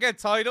they don't get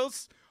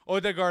titles,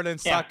 Odegaard and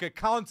Saka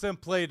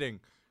contemplating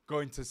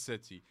going to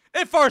City.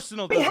 If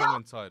Arsenal doesn't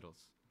win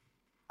titles.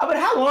 But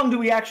how long do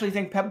we actually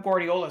think Pep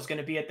Guardiola is going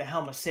to be at the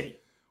helm of City?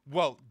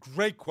 Well,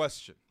 great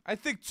question. I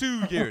think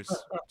 2 years.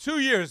 2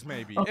 years,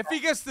 maybe. Okay. If he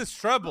gets this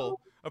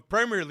treble of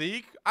Premier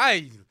League,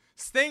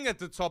 staying at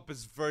the top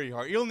is very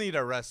hard. You'll need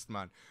a rest,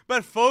 man.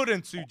 But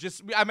Foden, too.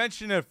 I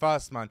mentioned it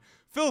fast, man.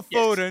 Phil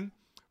Foden,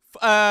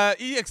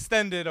 he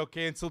extended,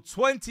 until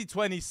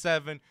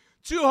 2027.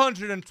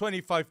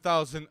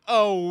 225,000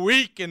 a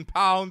week in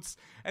pounds,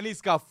 and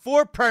he's got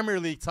 4 Premier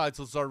League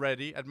titles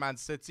already at Man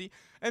City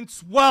and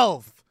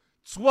 12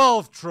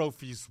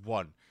 trophies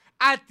won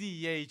at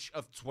the age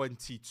of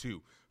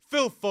 22.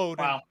 Phil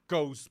Foden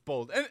goes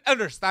bold, and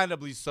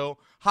understandably so.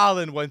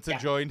 Haaland went to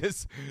join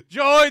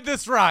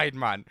this ride,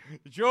 man.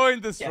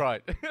 Join this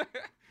ride.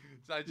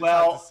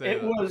 So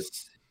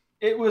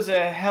it was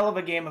a hell of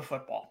a game of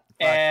football.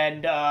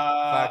 And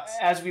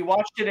as we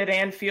watched it at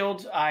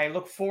Anfield, I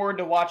look forward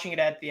to watching it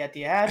at the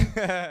Etihad.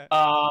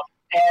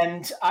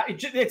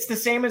 It's the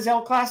same as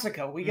El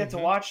Clasico. We get to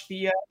watch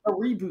the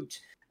reboot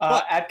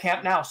at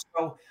Camp Nou.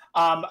 So,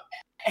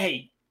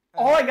 hey,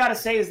 all I got to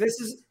say is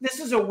this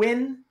is a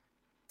win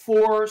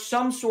for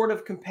some sort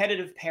of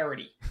competitive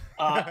parity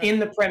in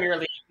the Premier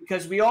League,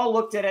 because we all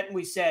looked at it and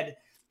we said,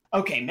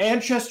 okay,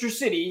 Manchester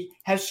City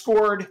has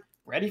scored –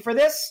 ready for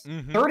this?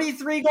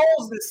 33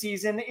 goals this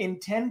season in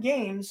 10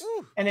 games,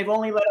 and they've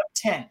only let up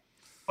 10.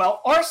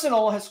 Well,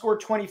 Arsenal has scored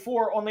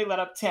 24, only let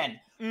up 10.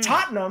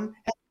 Tottenham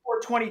has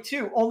scored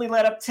 22, only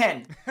let up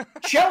 10.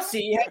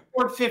 Chelsea has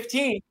scored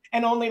 15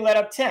 and only let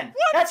up 10. What?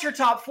 That's your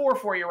top 4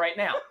 for you right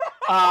now.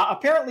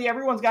 Apparently,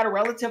 everyone's got a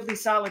relatively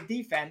solid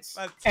defense,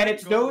 and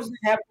it's those that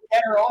have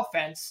better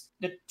offense,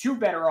 the 2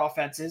 better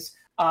offenses,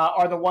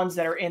 are the ones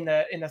that are in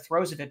the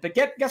throes of it. But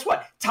guess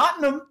what?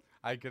 Tottenham.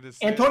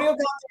 Antonio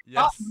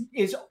Conte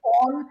is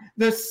on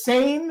the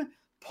same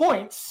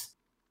points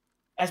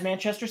as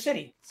Manchester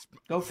City.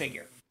 Go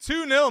figure.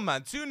 2-0,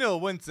 man. 2-0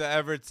 win to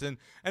Everton.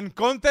 And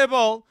Conte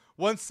ball,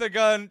 once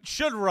again,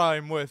 should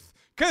rhyme with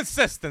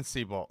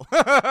consistency ball.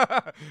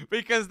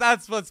 Because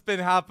that's what's been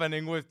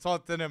happening with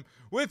Tottenham,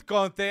 with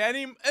Conte.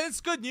 And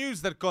it's good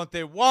news that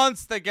Conte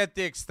wants to get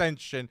the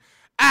extension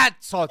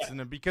at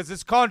Tottenham because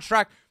his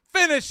contract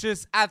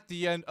finishes at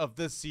the end of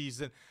the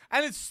season.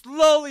 And it's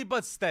slowly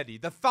but steady.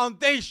 The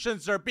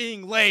foundations are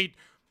being laid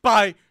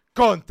by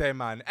Conte,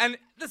 man. And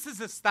this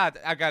is a stat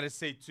I gotta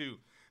say too.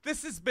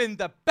 This has been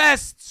the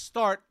best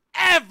start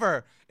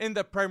ever in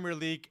the Premier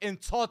League in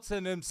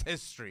Tottenham's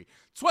history.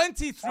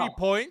 23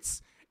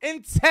 points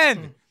in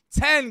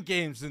 10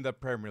 games in the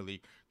Premier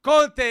League.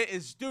 Conte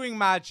is doing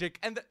magic.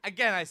 And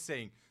again, I'm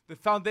saying the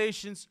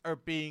foundations are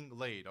being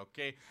laid,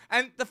 okay?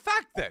 And the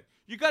fact that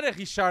you got a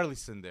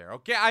Richarlison there,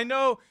 okay? I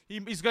know he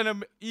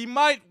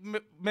might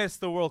miss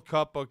the World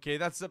Cup, okay?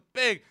 That's a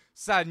big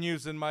sad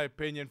news in my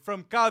opinion.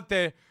 From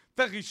Conte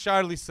to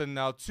Richarlison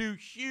now, two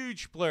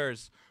huge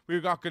players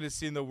we're not going to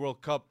see in the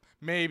World Cup,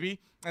 maybe.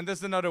 And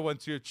there's another one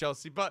too at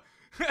Chelsea. But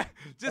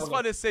just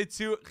want to say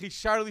too,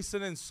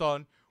 Richarlison and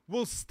Son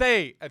will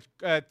stay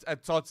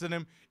at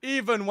Tottenham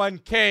even when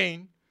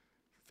Kane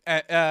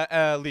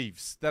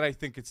leaves. That I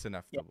think it's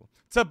inevitable.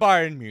 To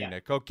Bayern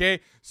Munich,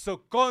 okay? So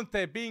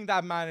Conte being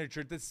that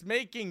manager that's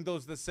making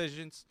those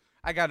decisions,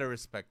 I got to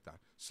respect that.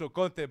 So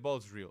Conte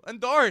ball's real.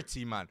 And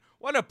Doherty, man,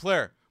 what a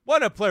player.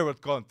 What a player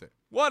with Conte.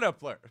 What a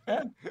player.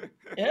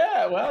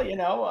 Yeah, well,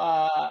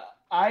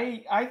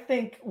 I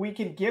think we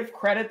can give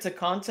credit to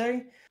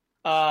Conte,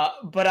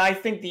 but I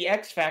think the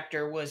X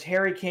factor was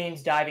Harry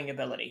Kane's diving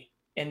ability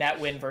in that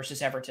win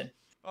versus Everton.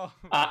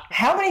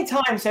 How many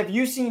times have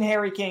you seen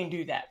Harry Kane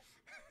do that?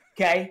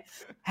 Okay?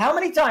 How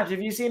many times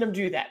have you seen him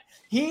do that?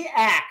 He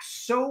acts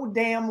so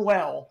damn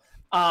well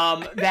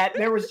that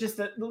there was just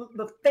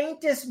the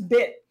faintest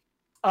bit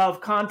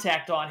of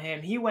contact on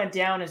him. He went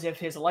down as if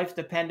his life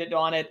depended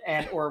on it,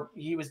 or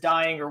he was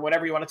dying, or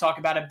whatever you want to talk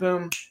about it.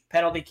 Boom,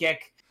 penalty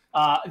kick.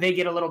 They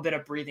get a little bit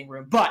of breathing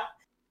room. But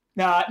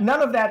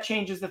none of that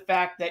changes the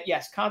fact that,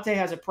 yes, Conte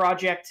has a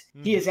project.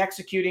 He is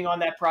executing on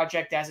that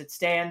project as it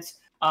stands.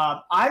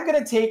 I'm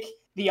going to take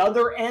the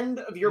other end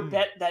of your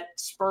bet that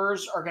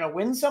Spurs are going to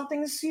win something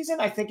this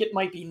season. I think it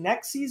might be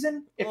next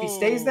season if he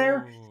stays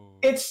there.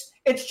 It's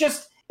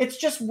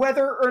just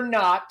whether or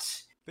not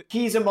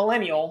he's a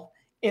millennial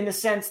in the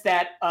sense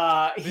that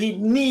he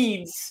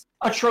needs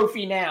a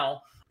trophy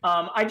now.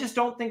 I just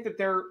don't think that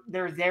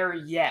they're there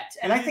yet.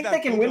 And I think they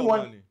can win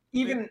one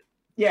even.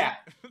 Yeah.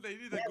 They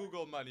need the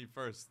Google money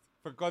first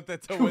for Conte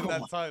to win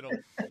that title.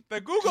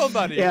 The Google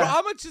money. Yeah.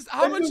 How much is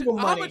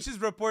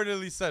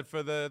reportedly set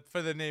for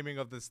the naming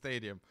of the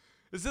stadium?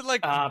 Is it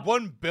like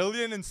 1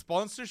 billion in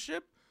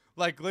sponsorship?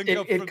 Like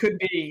it could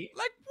be.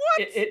 Like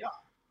what?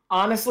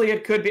 Honestly,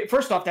 it could be.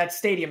 First off, that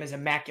stadium is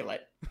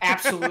immaculate.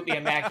 Absolutely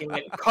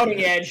immaculate.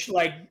 Cutting edge,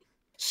 like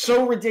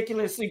so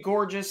ridiculously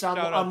gorgeous.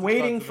 I'm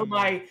waiting for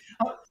my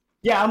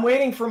I'm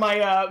waiting for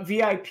my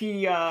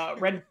VIP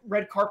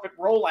red carpet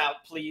rollout,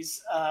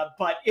 please.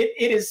 But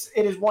it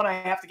is one I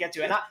have to get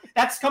to, and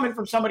that's coming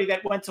from somebody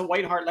that went to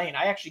White Hart Lane.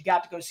 I actually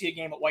got to go see a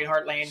game at White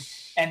Hart Lane,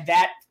 and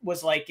that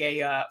was like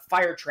a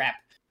fire trap.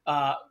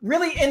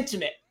 Really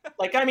intimate.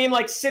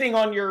 Like sitting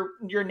on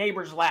your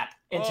neighbor's lap.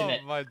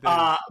 Intimate.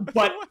 Oh,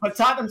 my but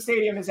Tottenham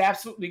Stadium is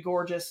absolutely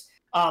gorgeous.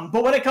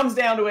 But when it comes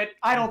down to it,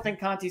 I don't think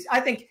Conte's. I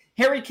think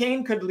Harry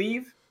Kane could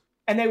leave,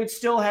 and they would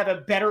still have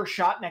a better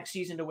shot next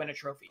season to win a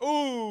trophy.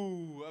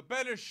 Ooh, a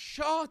better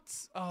shot.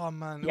 Oh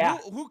man, yeah.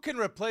 Who can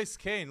replace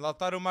Kane?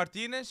 Lautaro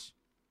Martinez?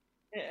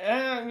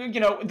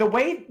 The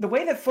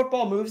way that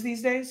football moves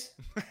these days.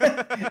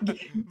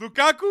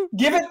 Lukaku?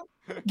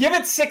 Give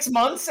it 6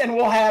 months, and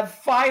we'll have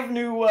 5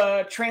 new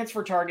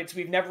transfer targets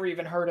we've never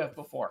even heard of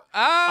before.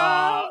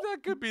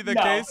 That could be the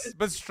case.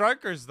 But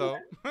strikers, though.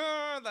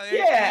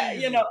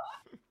 Yeah,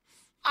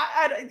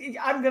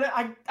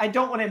 I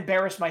don't want to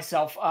embarrass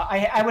myself.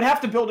 I would have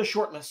to build a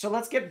short list. So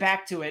let's get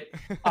back to it.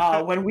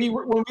 When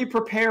we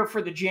prepare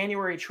for the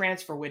January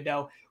transfer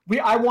window,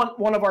 I want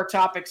one of our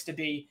topics to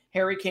be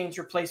Harry Kane's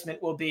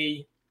replacement will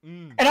be.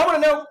 And I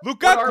want to know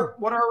Lukaku.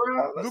 What our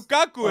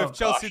Lukaku, if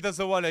Chelsea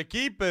doesn't want to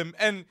keep him,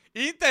 and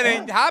Inter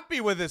ain't happy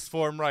with his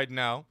form right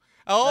now.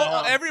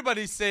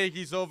 Everybody's saying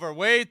he's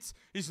overweight.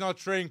 He's not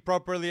training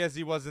properly as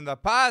he was in the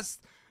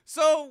past.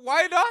 So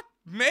why not?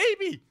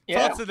 Maybe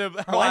Tottenham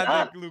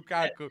having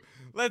Lukaku.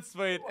 Let's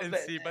wait and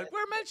see. But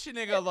we're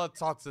mentioning a lot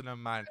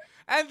Tottenham, man.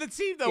 And the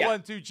team that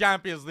won 2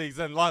 Champions Leagues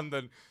in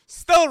London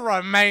still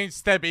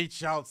remains to be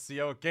Chelsea,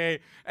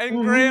 okay?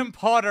 And Graham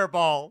Potter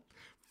ball.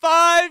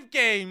 5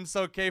 games,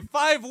 okay?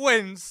 5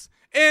 wins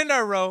in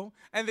a row,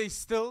 and they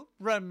still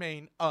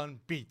remain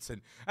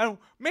unbeaten. And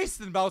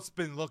Mason Mount's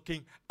been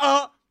looking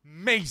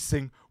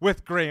amazing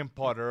with Graham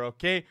Potter,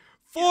 okay?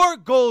 4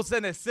 goals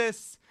and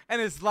assists in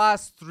his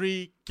last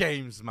 3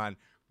 games, man.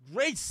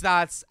 Great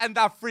stats, and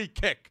that free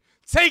kick.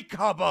 Take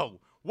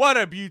Cabo. What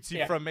a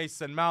beauty from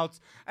Mason Mount.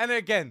 And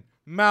again,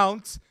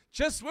 Mount,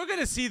 we're going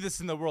to see this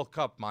in the World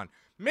Cup, man.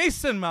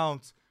 Mason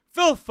Mount,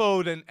 Phil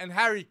Foden, and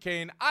Harry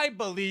Kane, I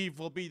believe,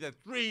 will be the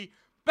 3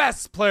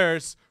 best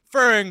players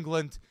for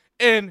England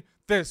in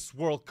this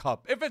World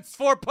Cup. If it's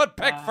 4, put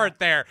Pickford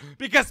there,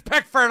 because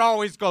Pickford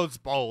always goes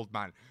bold,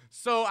 man.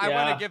 So I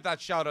want to give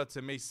that shout out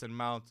to Mason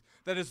Mount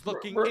that is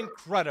looking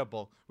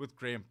incredible with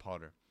Graham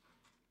Potter.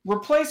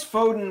 Replace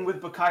Foden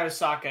with Bukayo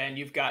Saka, and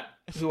you've got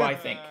who I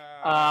think.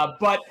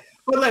 But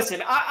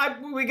listen,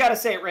 we got to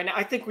say it right now.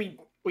 I think we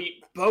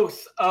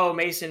both owe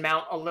Mason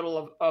Mount a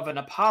little of an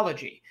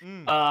apology.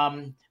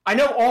 I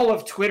know all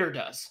of Twitter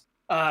does.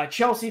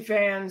 Chelsea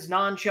fans,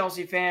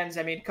 non-Chelsea fans.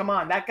 I mean, come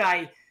on, that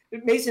guy,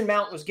 Mason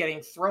Mount was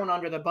getting thrown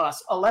under the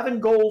bus. 11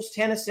 goals,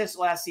 10 assists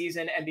last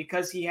season, and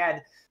because he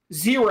had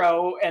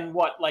 0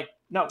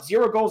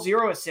 goals,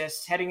 0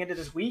 assists heading into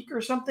this week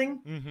or something,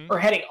 or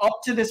heading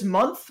up to this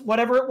month,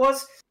 whatever it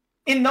was.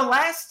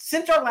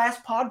 Since our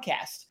last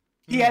podcast,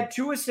 he had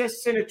 2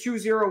 assists in a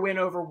 2-0 win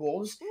over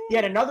Wolves. He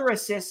had another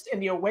assist in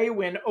the away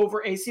win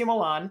over AC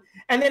Milan,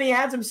 and then he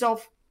adds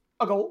himself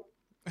a goal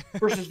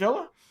versus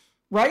Villa,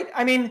 right?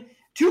 I mean,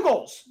 2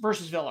 goals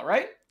versus Villa,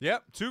 right?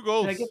 Yep, 2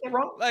 goals. Did I get that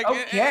wrong?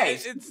 Okay.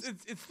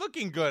 It's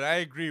looking good. I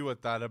agree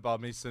with that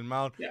about Mason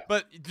Mount. Yeah.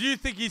 But do you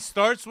think he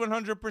starts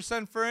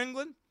 100% for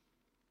England?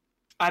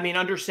 I mean,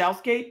 under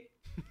Southgate?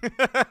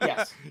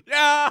 Yes.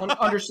 Yeah.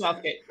 Under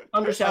Southgate.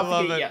 Under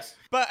Southgate, yes.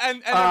 But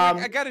and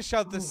I got to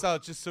shout this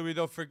out just so we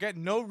don't forget.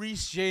 No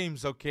Reece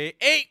James, okay?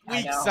 8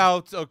 weeks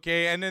out,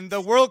 okay? And in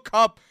the World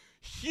Cup,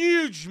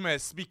 huge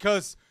miss,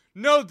 because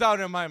no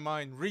doubt in my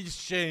mind,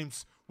 Reece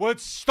James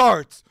would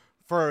start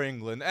for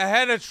England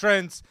ahead of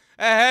Trent,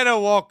 ahead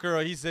of Walker.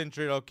 He's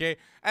injured, okay?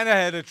 And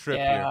ahead of Trippier.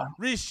 Yeah.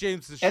 Reece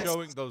James is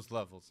showing those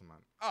levels, man.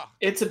 Oh.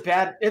 It's a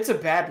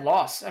bad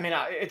loss. I mean,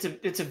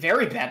 it's a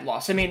very bad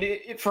loss. I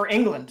mean, for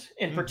England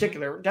in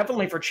particular,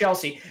 definitely for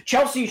Chelsea.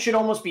 Chelsea should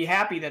almost be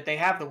happy that they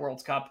have the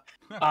World Cup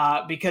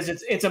because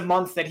it's a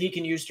month that he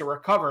can use to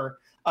recover.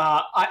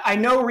 I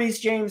know Reece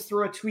James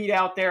threw a tweet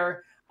out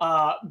there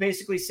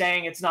basically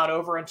saying it's not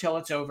over until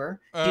it's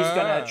over. He's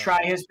gonna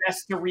try his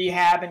best to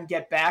rehab and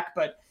get back,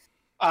 but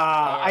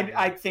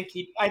I think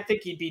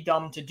he'd be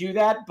dumb to do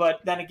that.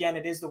 But then again,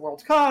 it is the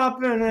World Cup.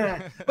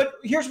 But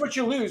here's what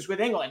you lose with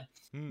England.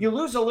 You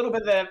lose a little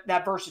bit of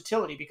that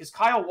versatility, because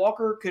Kyle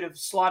Walker could have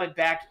slotted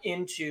back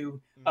into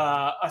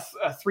a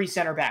 3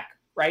 center back,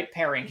 right,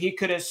 pairing. He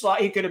could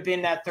have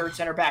been that 3rd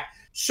center back.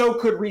 So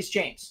could Reece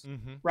James,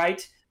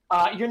 right?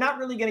 You're not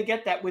really going to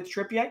get that with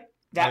Trippier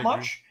that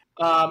much.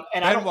 And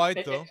Ben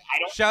White, though.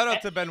 Shout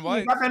out to Ben White.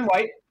 You got Ben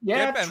White.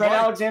 Yeah, Ben Trent White.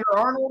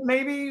 Alexander-Arnold,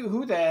 maybe.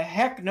 Who the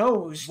heck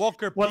knows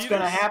Walker what's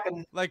going to Peters?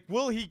 happen? Like,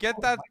 will he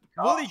get that?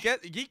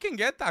 He can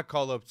get that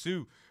call-up,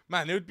 too.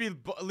 Man, it would be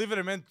leaving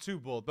him in too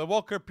bold. But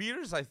Walker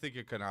Peters, I think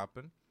it can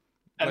happen.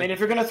 I mean, if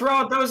you're going to throw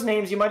out those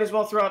names, you might as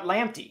well throw out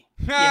Lamptey.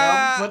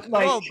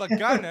 But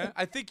Ghana,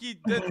 I think he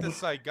did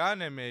decide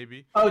Ghana,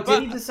 maybe.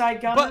 Did he decide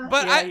Ghana?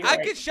 But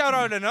I could shout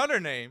out another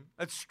name,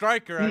 a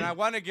striker, and I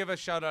want to give a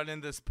shout out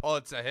in this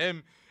pod to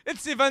him.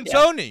 It's Ivan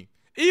Toney.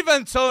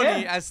 Ivan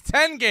Toney has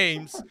 10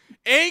 games,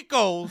 8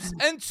 goals,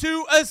 and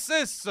 2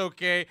 assists,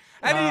 okay?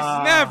 And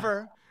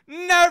he's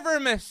never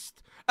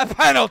missed a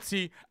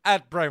penalty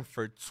at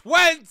Brentford.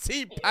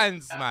 20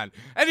 pens, man.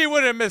 And he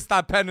wouldn't miss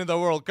that pen in the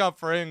World Cup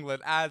for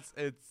England, as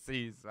it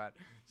sees, man.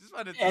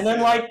 And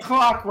then like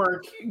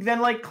clockwork,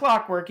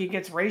 he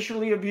gets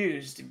racially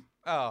abused.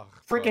 Oh,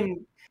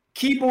 freaking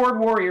keyboard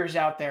warriors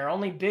out there,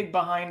 only big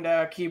behind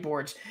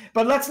keyboards.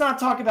 But let's not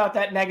talk about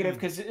that negative,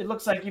 because it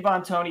looks like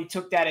Ivan Toney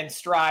took that in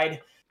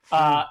stride.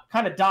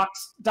 Kind of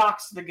dox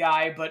the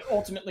guy, but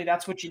ultimately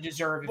that's what you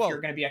deserve if you're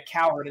going to be a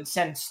coward and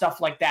send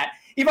stuff like that.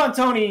 Ivan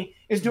Toney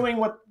is doing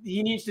what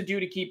he needs to do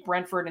to keep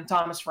Brentford and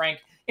Thomas Frank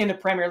in the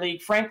Premier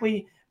League.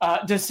 Frankly,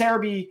 De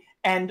Serbi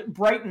and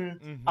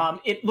Brighton,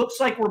 it looks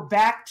like we're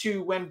back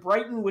to when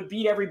Brighton would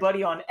beat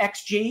everybody on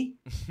XG,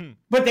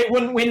 but they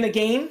wouldn't win the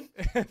game.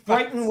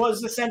 Brighton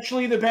was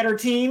essentially the better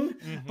team,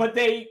 but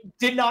they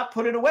did not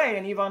put it away,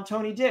 and Ivan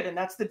Toney did. And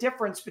that's the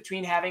difference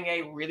between having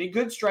a really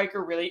good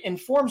striker, really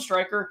informed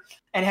striker,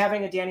 and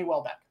having a Danny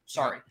Welbeck.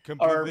 Or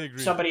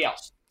agree. Somebody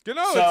else. You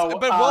know,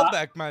 but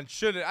Welbeck, man,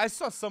 shouldn't. I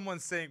saw someone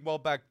saying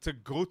Welbeck to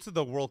go to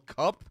the World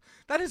Cup.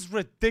 That is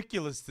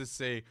ridiculous to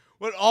say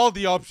with all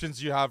the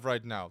options you have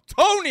right now.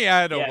 Toney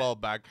had a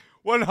Welbeck,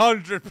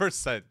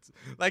 100%.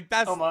 Like,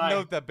 that's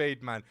no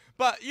debate, man.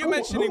 But you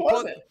mentioning,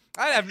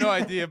 I have no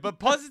idea, but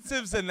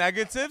positives and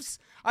negatives,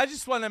 I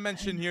just want to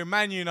mention here,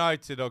 Man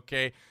United,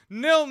 okay?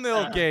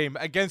 0-0 game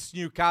against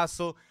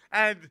Newcastle,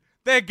 and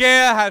De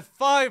Gea had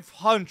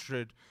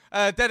 500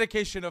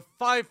 dedication of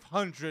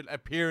 500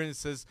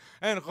 appearances,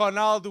 and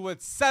Ronaldo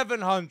with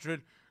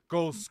 700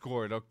 goals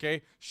scored,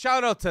 okay?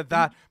 Shout out to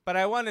that, but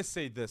I want to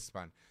say this,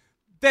 man.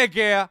 De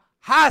Gea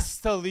has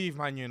to leave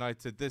Man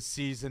United this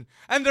season,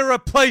 and the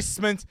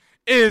replacement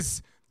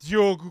is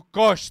Diogo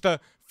Costa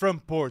from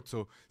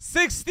Porto.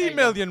 60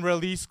 million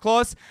release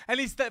clause, and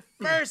he's the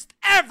first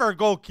ever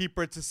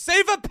goalkeeper to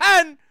save a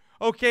pen,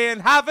 okay,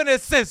 and have an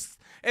assist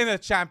in a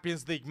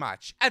Champions League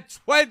match at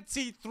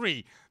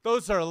 23.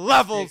 Those are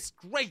levels,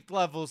 great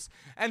levels.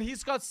 And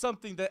he's got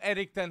something that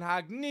Erik ten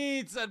Hag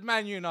needs at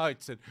Man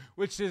United,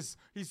 which is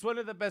he's one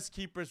of the best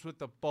keepers with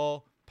the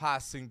ball,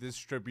 passing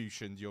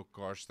distribution, Dio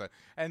Costa.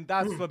 And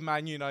that's what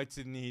Man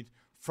United need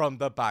from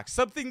the back.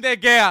 Something De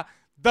Gea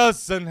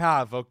doesn't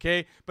have,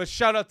 okay? But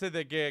shout out to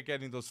De Gea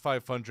getting those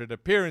 500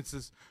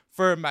 appearances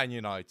for Man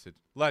United.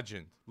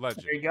 Legend.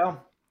 There you go.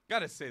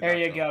 Gotta say there that.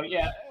 There you go.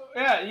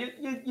 Yeah,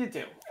 you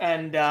do.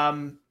 And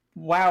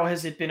wow,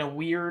 has it been a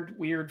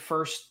weird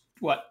first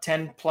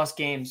 10 plus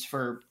games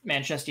for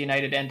Manchester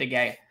United and De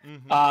Gea.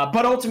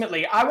 But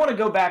ultimately, I want to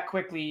go back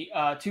quickly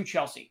to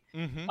Chelsea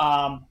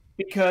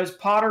because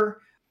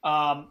Potter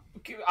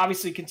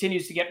obviously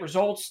continues to get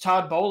results.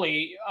 Todd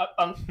Boehly,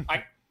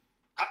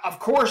 of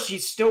course,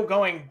 he's still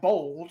going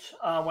bold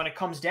when it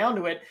comes down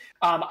to it.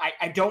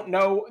 I don't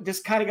know.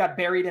 This kind of got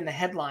buried in the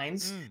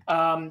headlines,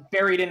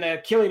 buried in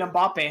the Kylian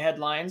Mbappe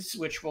headlines,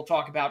 which we'll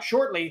talk about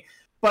shortly.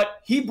 But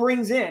he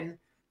brings in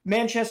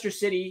Manchester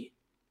City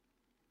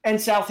and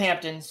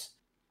Southampton's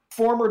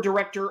former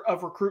director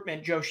of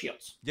recruitment, Joe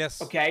Shields. Yes.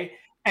 Okay.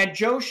 And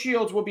Joe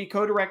Shields will be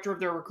co-director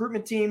of their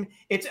recruitment team.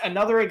 It's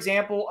another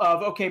example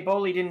of, okay,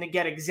 Boehly didn't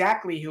get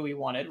exactly who he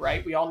wanted,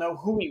 right? We all know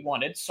who he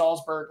wanted,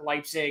 Salzburg,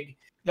 Leipzig,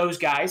 those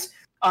guys.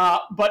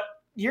 But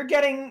you're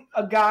getting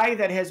a guy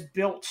that has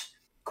built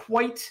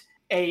quite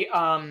a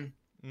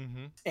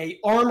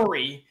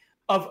armory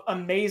of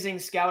amazing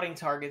scouting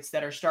targets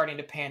that are starting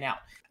to pan out.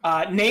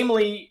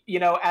 Namely,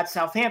 at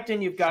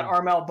Southampton, you've got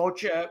Armel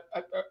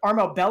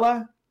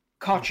Bella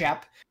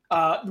Kotchap,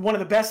 one of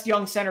the best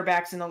young center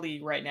backs in the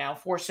league right now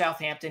for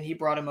Southampton. He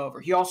brought him over.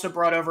 He also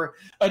brought over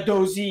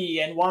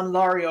Adozi and Juan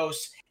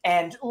Larios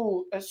and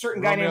a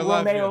certain guy named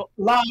Romeo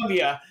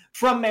Lavia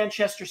from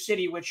Manchester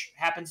City, which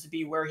happens to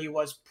be where he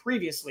was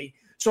previously.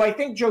 So I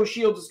think Joe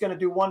Shields is going to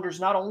do wonders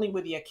not only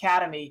with the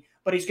academy,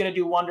 but he's going to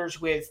do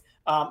wonders with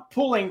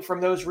pulling from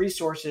those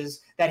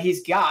resources that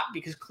he's got,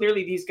 because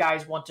clearly these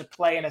guys want to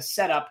play in a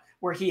setup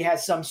where he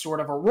has some sort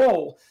of a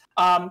role.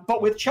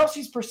 But with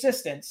Chelsea's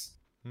persistence,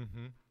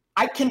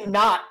 I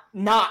cannot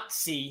not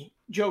see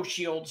Joe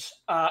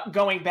Shields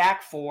going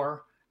back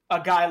for a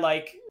guy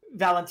like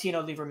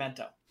Valentino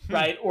Livramento,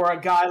 right? Or a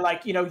guy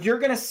like, you're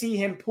going to see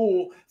him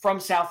pull from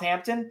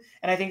Southampton,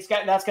 and I think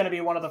that's going to be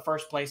one of the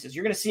first places.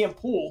 You're going to see him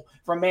pull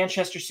from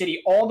Manchester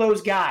City, all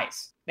those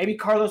guys, maybe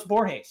Carlos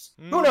Borges,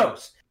 who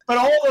knows? But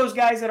all those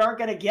guys that aren't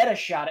going to get a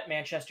shot at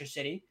Manchester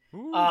City,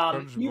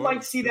 you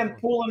might see them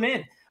pull them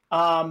in.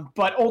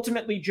 But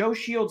ultimately, Joe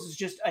Shields is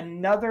just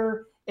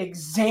another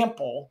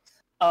example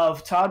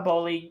of Todd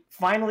Boehly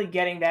finally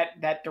getting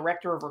that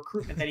director of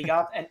recruitment that he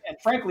got. And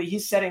frankly,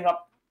 he's setting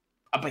up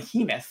a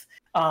behemoth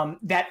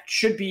that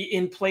should be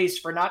in place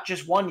for not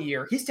just 1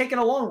 year. He's taken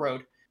a long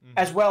road,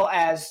 as well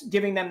as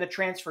giving them the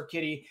transfer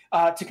kitty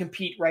to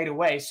compete right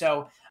away.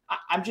 So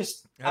I'm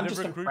just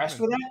impressed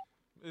with that.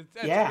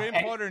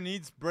 Graham Potter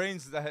needs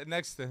brains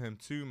next to him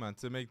too, man,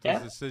 to make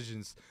those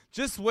decisions.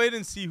 Just wait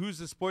and see who's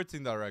the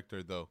sporting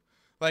director, though.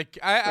 Like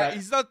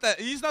he's not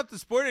the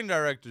sporting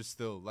director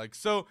still. Like,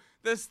 so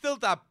there's still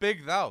that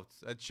big doubt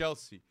at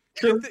Chelsea.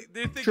 True.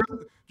 Do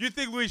you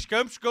think Luis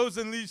Campos goes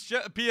and leaves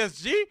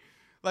PSG?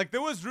 Like,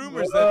 there was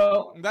rumors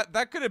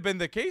that could have been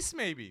the case.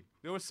 Maybe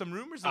there was some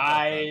rumors about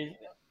that.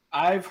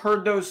 I've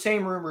heard those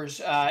same rumors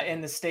in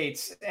the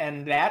States,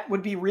 and that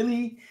would be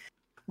really,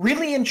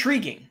 really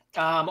intriguing.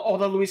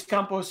 Although Luis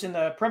Campos in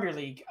the Premier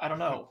League, I don't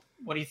know.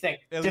 What do you think?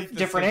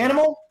 Different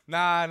animal?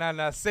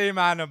 Nah. Same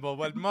animal.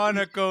 But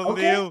Monaco,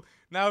 Lille,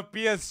 now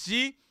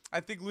PSG. I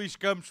think Luis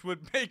Campos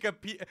would make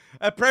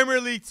a Premier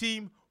League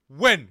team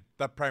win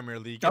the Premier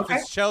League. If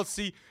it's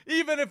Chelsea,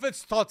 even if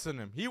it's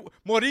Tottenham.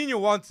 Mourinho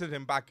wanted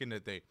him back in the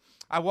day.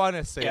 I want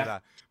to say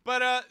that.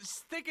 But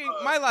sticking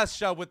my last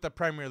shot with the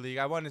Premier League,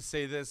 I want to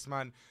say this,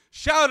 man.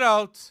 Shout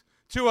out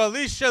to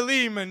Alicia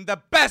Lehman,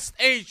 the best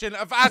agent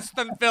of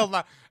Aston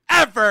Villa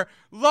ever,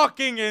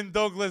 locking in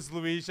Douglas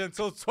Luiz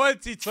until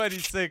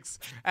 2026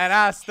 at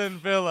Aston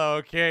Villa,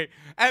 okay?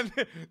 And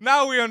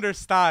now we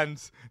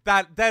understand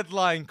that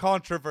deadline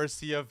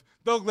controversy of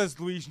Douglas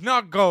Luiz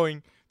not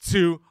going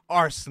to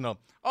Arsenal.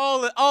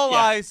 All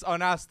eyes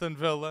on Aston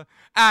Villa,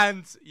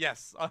 and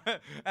yes,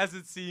 as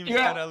it seems,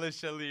 on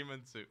Alicia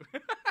Lehman too.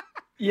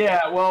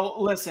 Yeah, well,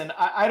 listen,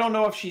 I don't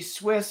know if she's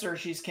Swiss or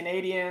she's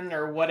Canadian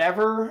or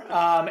whatever,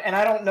 and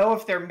I don't know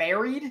if they're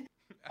married,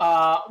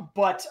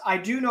 but I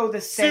do know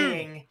the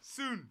saying,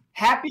 soon.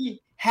 Happy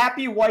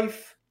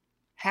wife,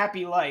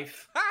 happy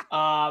life.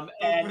 And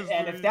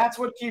if that's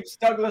what keeps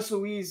Douglas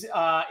Luiz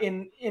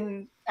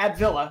at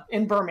Villa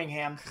in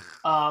Birmingham,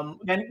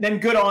 then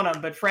good on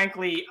him. But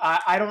frankly,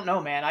 I don't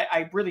know, man.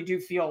 I really do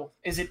feel,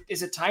 is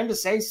it time to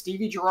say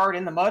Stevie Gerrard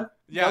in the mud?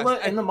 Yeah, Villa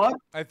in the mud?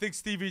 I think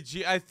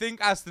I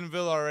think Aston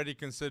Villa are already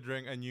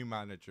considering a new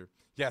manager.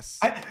 Yes.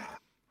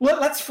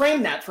 Let's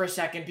frame that for a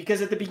second,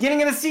 because at the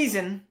beginning of the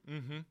season,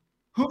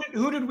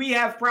 who did we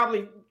have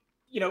probably,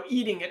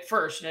 eating it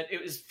first? And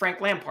it was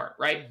Frank Lampard,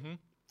 right?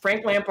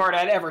 Frank Lampard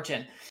at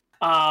Everton.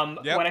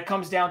 When it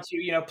comes down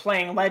to,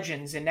 playing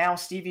legends, and now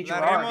Stevie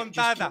Gerrard.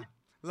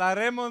 La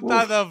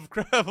remontada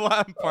of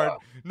Lampard.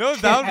 No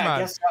doubt,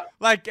 man. So.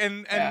 Like,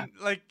 and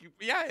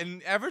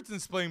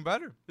Everton's playing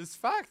better. It's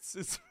facts.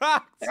 It's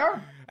facts. They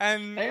are.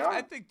 And They are.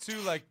 I think, too,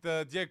 like,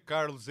 the Diego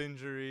Carlos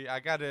injury, I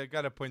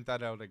gotta point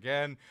that out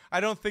again.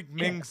 I don't think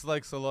Mings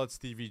likes a lot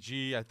Stevie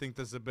G. I think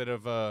there's a bit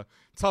of a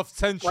tough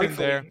tension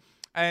there.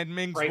 And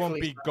Mings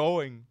won't be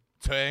going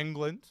to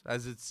England,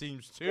 as it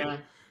seems, too. Yeah.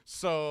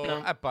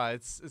 So,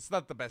 it's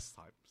not the best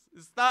times.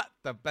 It's not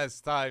the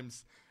best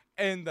times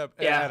at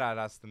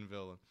Aston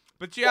Villa.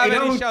 But do you have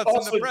any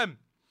shouts in the Prem?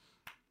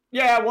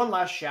 Yeah, one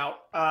last shout.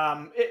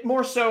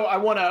 More so, I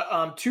want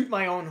to toot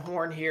my own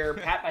horn here,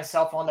 pat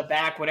myself on the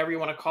back, whatever you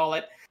want to call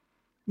it.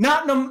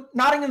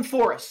 Nottingham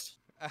Forest.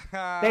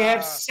 They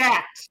have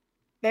sacked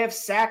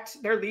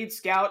their lead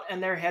scout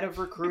and their head of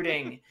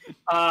recruiting.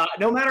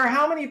 No matter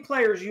how many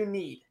players you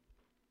need,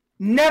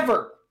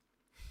 never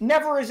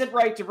is it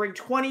right to bring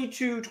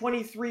 22,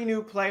 23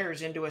 new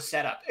players into a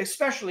setup,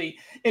 especially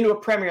into a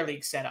Premier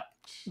League setup.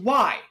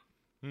 Why?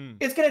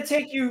 It's going to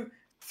take you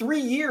 3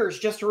 years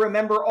just to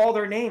remember all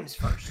their names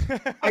first.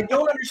 I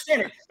don't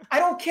understand it. I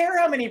don't care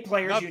how many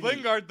players you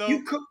Lingard,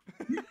 need. though.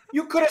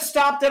 You could have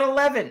stopped at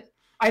 11.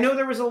 I know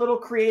there was a little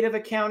creative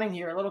accounting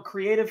here, a little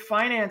creative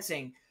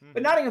financing.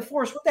 But Nottingham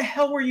Forest, what the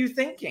hell were you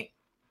thinking?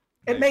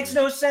 It makes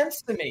no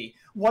sense to me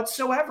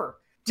whatsoever.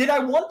 Did I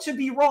want to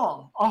be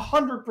wrong?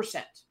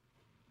 100%.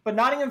 But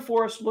Nottingham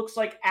Forest looks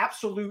like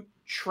absolute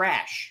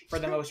trash for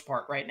the most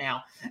part right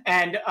now.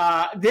 And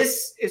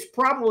this is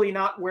probably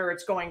not where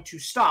it's going to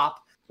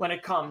stop when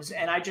it comes.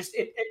 And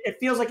it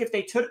feels like if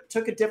they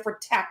took a different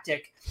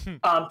tactic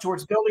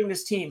towards building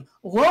this team,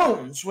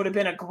 loans would have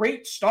been a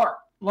great start.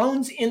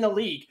 Loans in the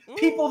league.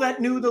 People that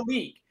knew the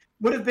league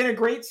would have been a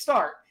great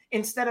start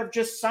instead of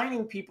just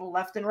signing people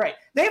left and right.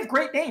 They have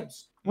great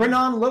names.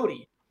 Renan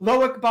Lodi,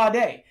 Loic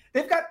Bade.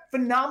 They've got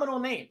phenomenal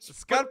names.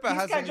 Scarpa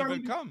hasn't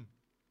even come.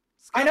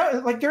 I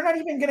know, like, they're not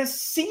even going to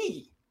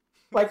see.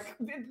 Like,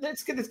 they're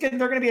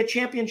going to be a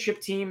championship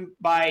team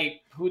by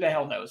who the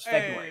hell knows,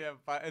 February.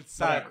 It's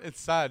sad. Whatever.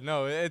 It's sad.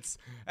 No,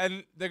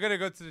 and they're going to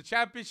go to the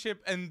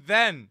championship, and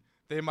then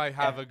they might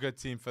have a good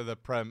team for the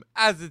Prem,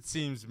 as it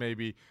seems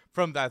maybe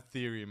from that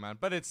theory, man.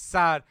 But it's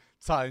sad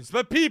times.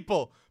 But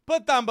people,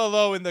 put down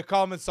below in the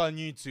comments on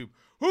YouTube,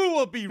 who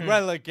will be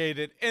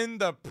relegated in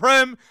the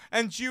Prem?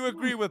 And do you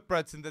agree with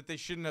Breton that they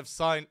shouldn't have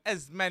signed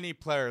as many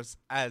players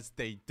as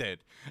they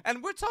did?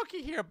 And we're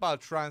talking here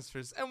about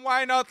transfers. And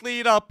why not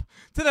lead up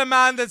to the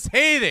man that's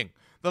hating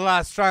the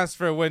last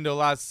transfer window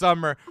last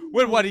summer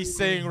with what he's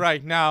saying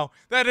right now,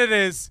 that it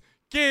is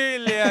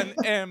Kylian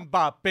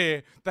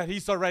Mbappe, that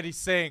he's already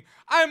saying,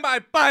 I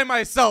might buy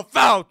myself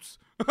out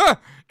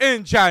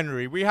in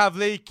January. We have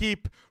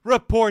L'Equipe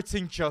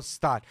reporting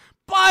just that.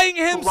 Buying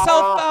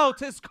himself out,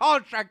 his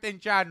contract in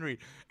January.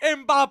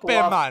 Mbappe,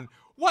 man.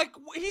 Like,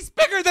 he's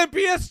bigger than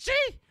PSG.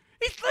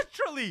 He's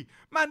literally,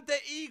 man, the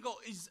ego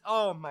is,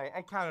 oh, my,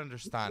 I can't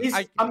understand.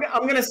 I'm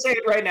going to say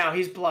it right now.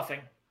 He's bluffing.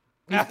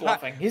 He's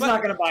bluffing. He's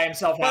not going to buy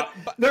himself out.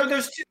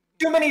 There's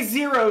too many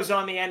zeros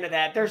on the end of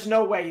that. There's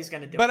no way he's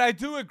going to do it. But I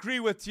do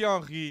agree with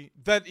Thierry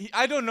that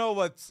I don't know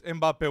what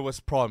Mbappe was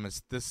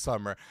promised this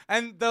summer.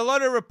 And a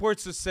lot of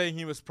reports are saying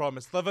he was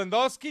promised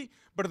Lewandowski,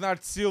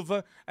 Bernard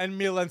Silva, and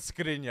Milan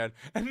Skriniar.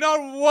 And not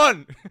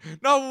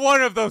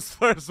one of those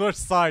players were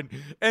signed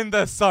in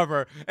the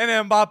summer.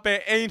 And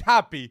Mbappe ain't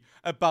happy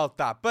about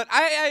that. But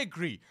I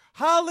agree.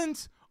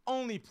 Haaland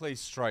only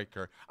plays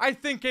striker. I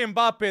think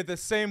Mbappe the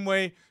same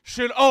way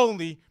should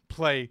only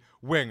play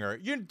winger.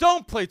 You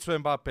don't play to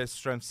Mbappe's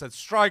strengths at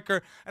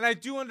striker, and I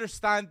do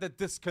understand the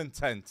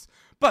discontent.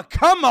 But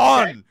come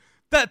on!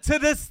 That to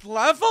this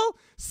level?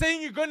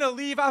 Saying you're going to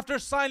leave after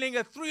signing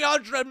a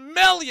 300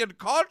 million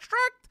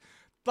contract?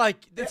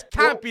 Like, this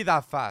can't be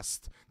that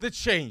fast. The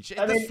change,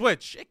 the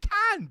switch. It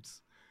can't.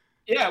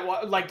 Yeah,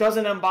 well, like,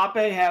 doesn't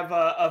Mbappe have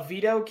a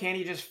veto? Can't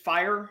he just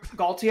fire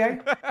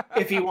Gaultier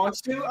if he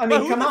wants to? I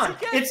mean, come on.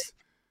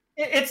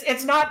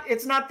 It's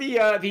not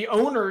the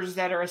owners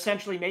that are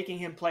essentially making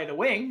him play the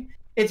wing.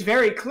 It's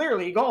very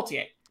clearly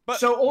Gaultier.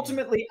 So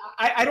ultimately,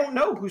 I don't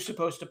know who's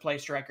supposed to play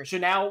striker. So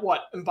now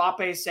what?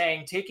 Mbappe is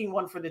saying taking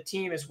one for the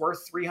team is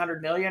worth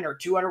 300 million or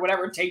 200,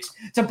 whatever it takes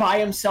to buy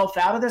himself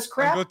out of this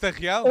crap.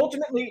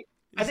 Ultimately,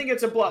 I think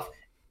it's a bluff.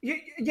 You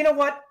know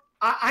what?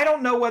 I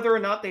don't know whether or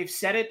not they've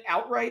said it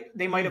outright.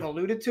 They might have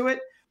alluded to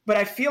it, but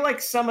I feel like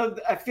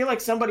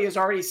somebody has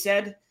already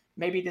said.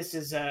 Maybe this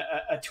is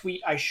a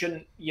tweet I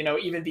shouldn't,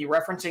 even be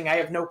referencing. I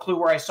have no clue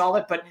where I saw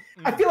it, but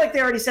I feel like they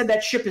already said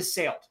that ship has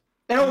sailed.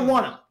 They don't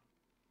want him.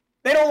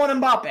 They don't want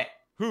Mbappe.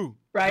 Who?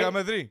 Right?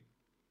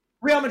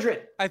 Real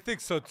Madrid. I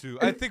think so too.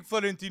 I think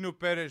Florentino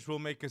Perez will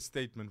make a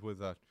statement with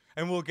that,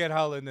 and we'll get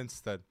Haaland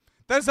instead.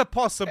 There's a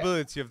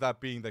possibility of that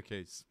being the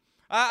case.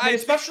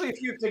 Especially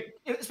if you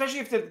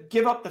have to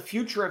give up the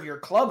future of your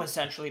club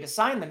essentially to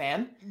sign the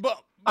man.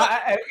 But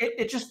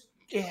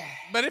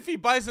if he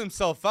buys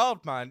himself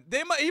out, man,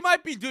 he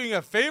might be doing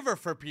a favor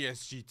for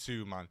PSG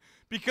too, man.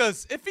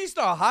 Because if he's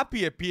not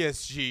happy at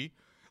PSG,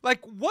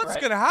 like, what's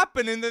gonna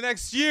happen in the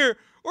next year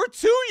or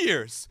 2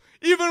 years?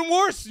 Even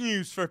worse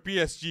news for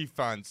PSG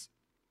fans.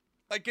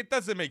 Like, it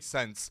doesn't make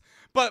sense.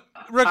 But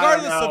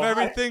regardless of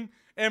everything,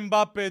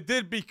 Mbappe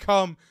did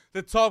become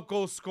the top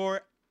goal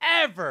scorer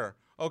ever,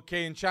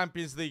 okay, in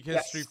Champions League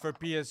history for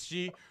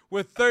PSG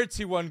with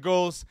 31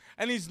 goals,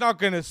 and he's not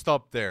going to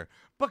stop there.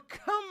 But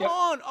come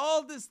on,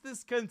 all this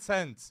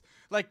discontent.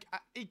 Like,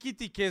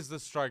 Ekitike is the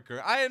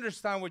striker. I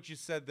understand what you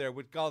said there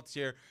with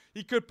Galtier.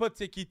 He could put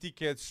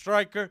Ekitike at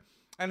striker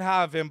and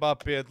have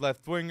Mbappe at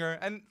left winger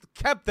and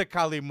kept the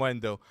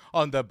Kalimundo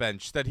on the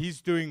bench that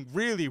he's doing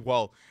really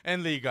well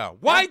in Liga.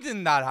 Why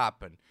didn't that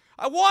happen?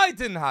 Why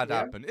didn't that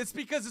happen? It's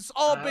because it's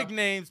all big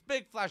names,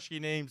 big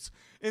flashy names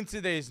in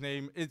today's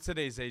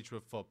age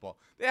with football.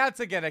 They had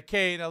to get a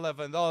Kane, a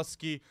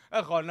Lewandowski,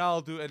 a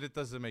Ronaldo, and it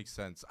doesn't make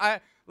sense.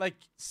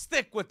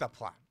 Stick with the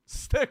plan.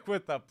 Stick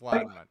with the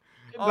plan, man.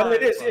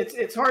 But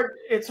it's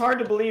hard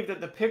to believe that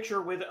the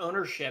picture with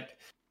ownership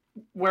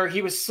where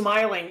he was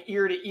smiling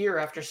ear to ear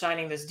after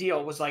signing this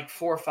deal was like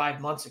 4 or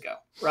 5 months ago,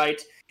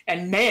 right?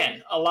 And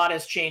man, a lot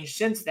has changed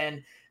since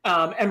then.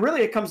 And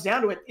really it comes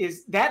down to it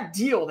is that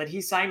deal that he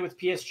signed with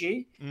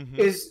PSG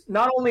is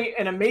not only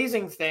an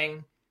amazing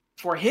thing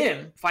for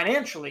him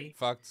financially,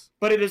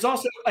 but it is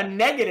also a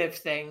negative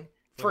thing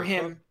for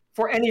him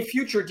for any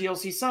future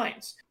deals he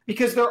signs.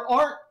 Because there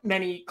aren't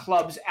many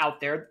clubs out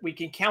there, we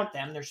can count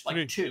them, there's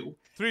like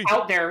three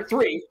out there,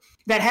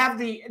 that have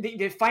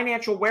the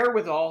financial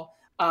wherewithal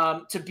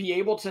to be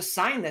able to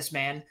sign this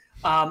man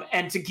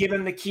and to give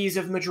him the keys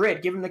of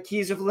Madrid, give him the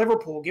keys of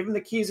Liverpool, give him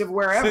the keys of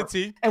wherever.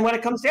 City. And when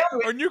it comes down to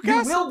it, you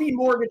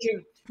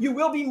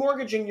will be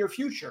mortgaging your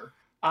future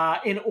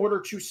in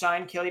order to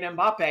sign Kylian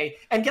Mbappe.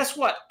 And guess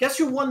what? Guess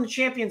who won the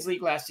Champions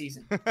League last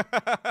season?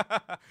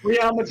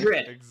 Real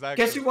Madrid.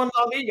 Exactly. Guess who won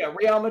La Liga?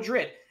 Real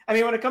Madrid. I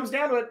mean, when it comes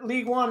down to it,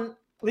 Ligue 1,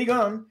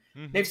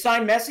 they've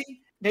signed Messi,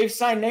 they've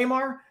signed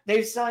Neymar,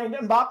 they've signed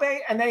Mbappe,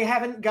 and they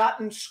haven't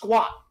gotten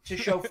squat to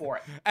show for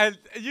it. And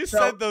you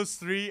said those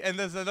three, and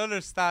there's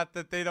another stat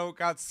that they don't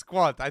got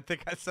squat. I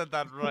think I said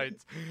that right.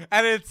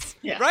 And it's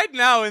right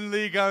now in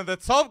Liga, the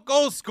top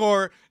goal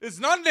scorer is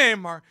not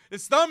Neymar,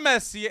 it's not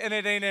Messi, and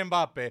it ain't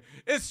Mbappe.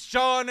 It's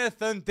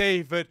Jonathan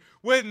David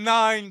with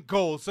 9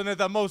 goals, one of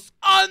the most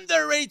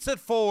underrated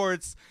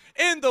forwards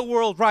in the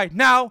world right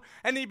now,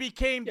 and he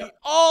became the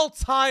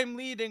all-time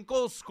leading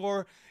goal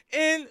scorer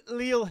in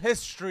Lille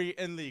history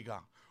in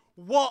Liga.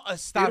 What a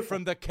stat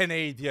from the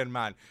Canadian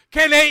man.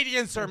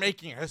 Canadians are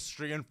making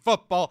history in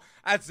football,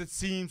 as it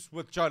seems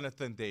with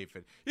Jonathan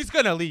David. He's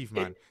going to leave,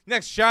 man.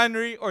 Next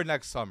January or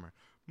next summer.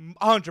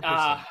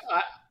 100%.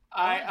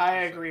 I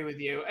agree with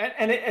you.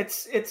 And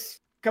it's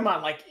come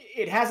on, like,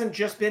 it hasn't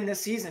just been this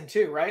season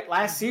too, right?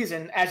 Last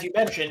season, as you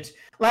mentioned,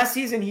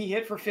 he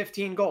hit for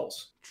 15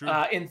 goals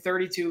in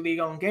 32 Ligue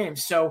 1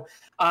 games. So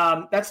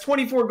that's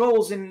 24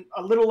 goals in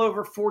a little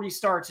over 40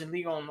 starts in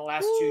Ligue 1 in the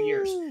last 2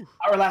 years,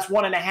 or last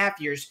 1.5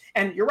 years.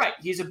 And you're right,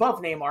 he's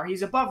above Neymar,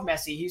 he's above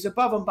Messi, he's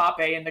above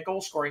Mbappe in the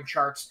goal scoring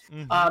charts.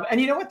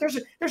 And you know what?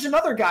 There's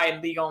another guy in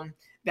Ligue 1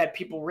 that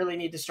people really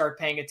need to start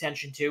paying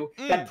attention to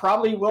that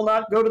probably will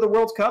not go to the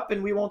World Cup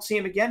and we won't see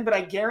him again, but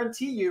I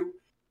guarantee you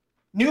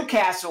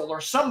Newcastle or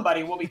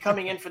somebody will be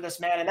coming in for this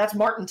man, and that's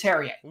Martin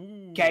Terrier.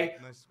 Okay,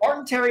 nice.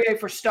 Martin Terrier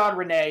for Stade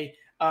Rennais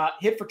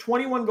hit for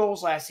 21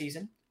 goals last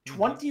season,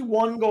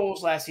 21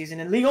 goals last season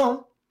in Ligue 1.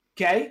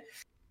 Okay,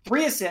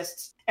 3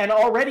 assists, and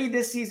already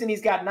this season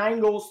he's got 9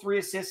 goals, 3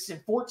 assists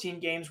in 14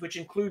 games, which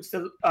includes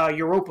the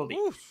Europa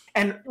League.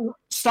 And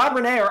Stade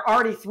Rennais are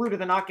already through to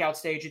the knockout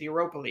stage of the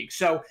Europa League,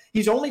 so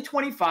he's only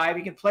 25.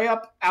 He can play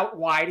out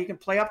wide. He can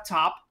play up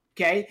top.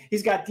 Okay,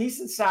 he's got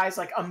decent size,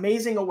 like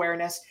amazing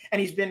awareness,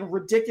 and he's been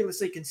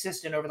ridiculously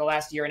consistent over the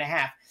last year and a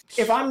half.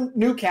 If I'm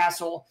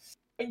Newcastle,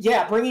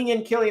 bringing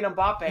in Kylian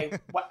Mbappe,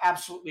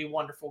 absolutely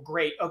wonderful,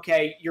 great.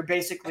 Okay, you're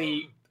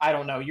basically, I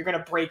don't know, you're going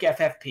to break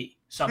FFP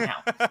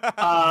somehow.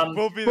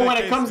 But when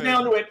it comes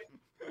down to it,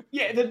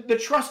 the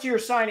trust you're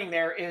signing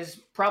there is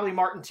probably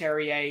Martin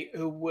Terrier,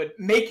 who would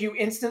make you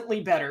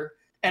instantly better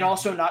and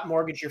also not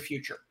mortgage your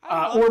future,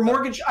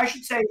 mortgage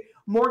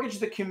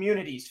the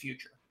community's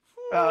future.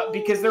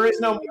 Because there is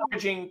no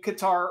mortgaging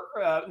Qatar,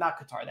 not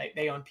Qatar.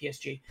 They own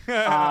PSG.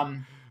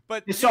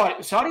 But the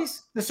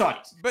Saudis.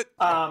 But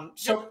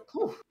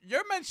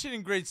you're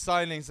mentioning great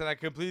signings, and I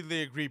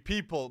completely agree.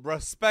 People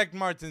respect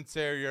Martin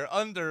Terrier,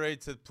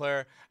 underrated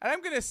player, and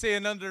I'm gonna say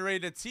an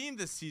underrated team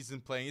this season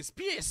playing is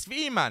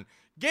PSV, man.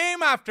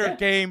 Game after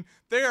game,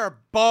 they are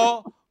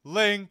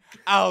balling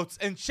out,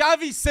 and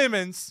Xavi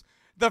Simons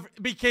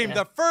became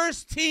the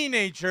first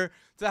teenager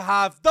to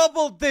have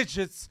double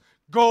digits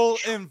goal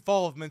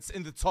involvements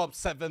in the top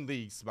 7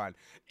 leagues, man.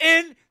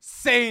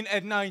 Insane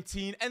at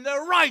 19, and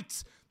the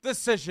right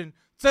decision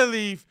to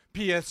leave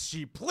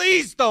PSG.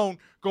 Please don't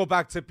go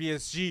back to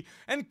PSG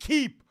and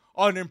keep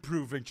on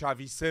improving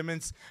Xavi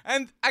Simons.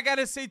 And I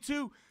gotta say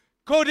too,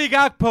 Cody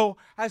Gakpo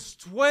has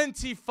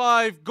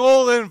 25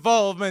 goal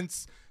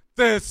involvements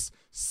this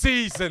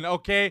season,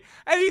 okay?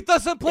 And he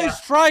doesn't play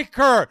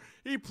striker.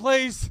 He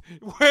plays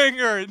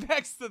winger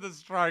next to the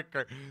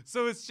striker.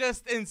 So it's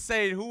just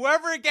insane.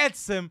 Whoever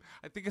gets him,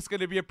 I think it's going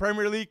to be a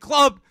Premier League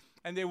club,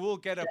 and they will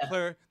get a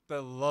player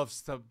that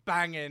loves to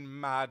bang in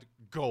mad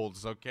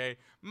goals, okay?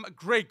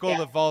 Great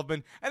goal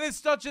involvement. And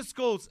it's not just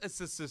goals, it's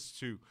assists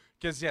too.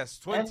 Because, yes,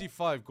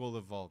 25 goal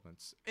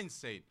involvements.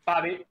 Insane.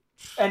 Bobby,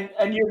 and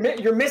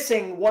you're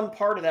missing one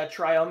part of that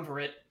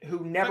triumvirate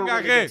who never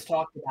really gets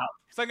talked about.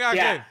 Sangaré.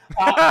 Yeah.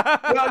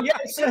 Well, yeah,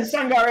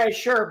 Sangaré,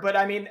 sure, but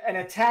I mean an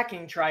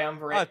attacking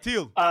triumvirate.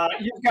 Teal.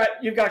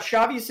 You've got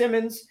Xavi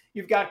Simons,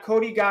 you've got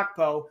Cody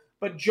Gakpo,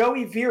 but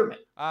Joey Veerman,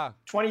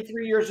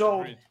 23 years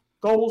old,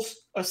 goals,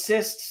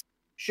 assists,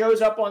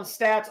 shows up on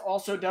stats,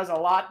 also does a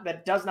lot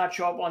that does not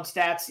show up on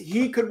stats.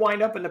 He could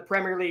wind up in the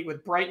Premier League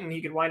with Brighton. He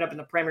could wind up in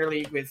the Premier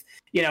League with,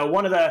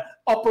 one of the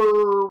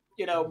upper,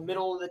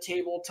 middle of the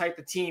table type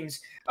of teams.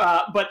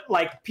 But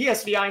like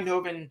PSV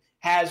Eindhoven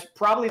has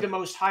probably the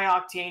most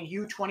high-octane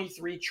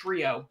U23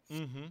 trio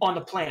on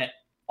the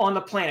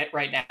planet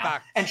right now.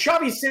 Facts. And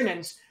Xavi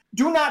Simons,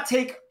 do not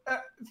take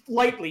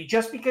lightly,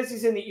 just because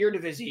he's in the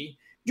Eredivisie,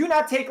 do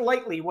not take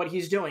lightly what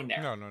he's doing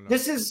there. No.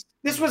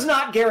 This was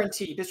not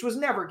guaranteed. This was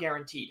never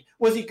guaranteed.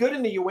 Was he good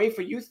in the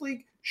UEFA Youth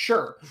League?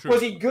 Sure.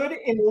 Was he good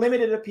in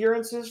limited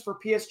appearances for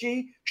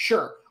PSG?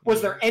 Sure.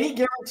 Was there any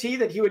guarantee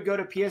that he would go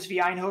to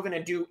PSV Eindhoven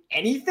and do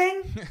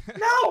anything?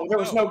 No, there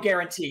was no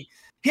guarantee.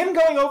 Him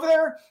going over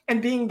there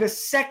and being the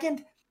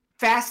second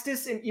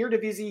fastest in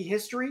Eredivisie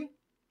history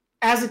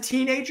as a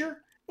teenager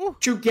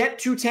to get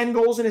to 10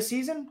 goals in a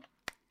season,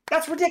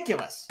 that's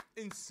ridiculous.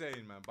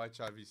 Insane, man, by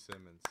Xavi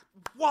Simons.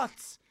 What?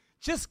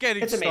 Just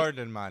getting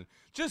started, man.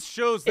 Just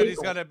shows that he's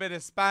got a bit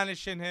of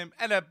Spanish in him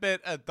and a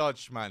bit of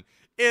Dutch, man.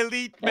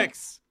 Elite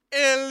mix.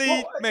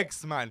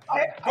 Mix, man.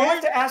 I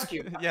have to ask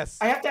you. Yes.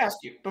 I have to ask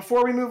you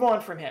before we move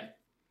on from him.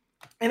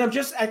 And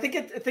I think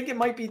it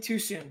might be too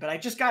soon, but I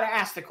just got to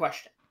ask the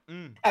question.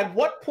 At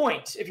what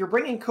point, if you're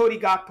bringing Cody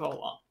Gakpo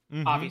along,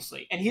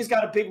 obviously, and he's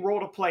got a big role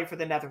to play for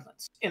the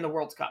Netherlands in the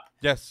World Cup.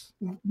 Yes.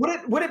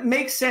 Would it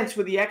make sense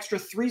with the extra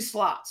 3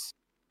 slots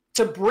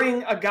to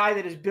bring a guy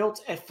that has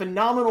built a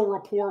phenomenal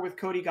rapport with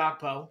Cody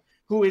Gakpo,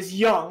 who is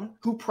young,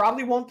 who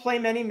probably won't play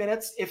many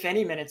minutes, if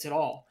any minutes at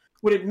all?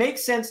 Would it make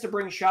sense to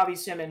bring Xavi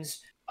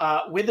Simons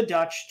with the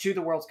Dutch to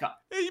the World Cup?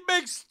 It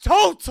makes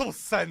total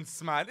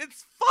sense, man.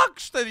 It's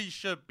fucks that he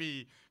should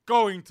be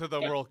going to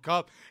the World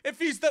Cup if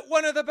he's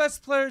one of the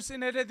best players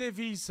in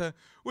Eredivisie,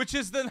 which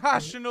is the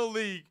National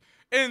League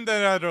in the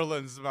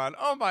Netherlands, man.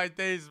 Oh my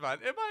days, man.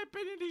 In my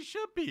opinion, he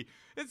should be.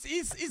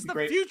 He's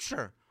the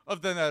future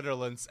of the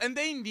Netherlands, and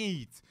they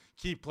need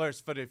key players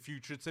for the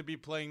future to be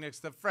playing next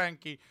to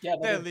Frankie,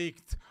 De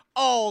Ligt,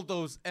 all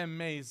those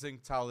amazing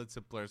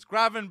talented players.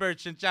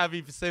 Gravenberch and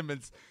Xavi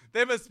Simons,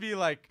 they must be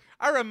like,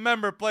 I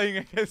remember playing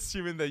against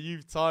you in the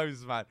youth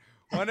times, man.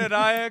 One at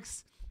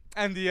Ajax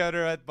and the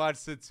other at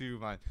Barca too,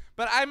 man.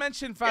 But I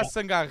mentioned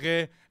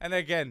Sangaré, and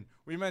again,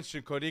 we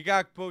mentioned Cody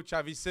Gakpo,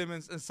 Xavi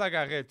Simons, and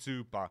Sangaré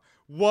too, pa.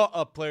 What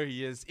a player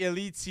he is.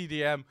 Elite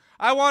CDM.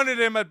 I wanted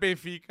him at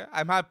Benfica.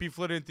 I'm happy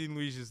Florentine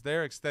Luis is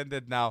there,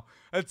 extended now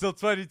until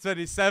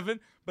 2027.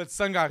 But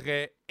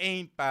Sangaré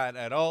ain't bad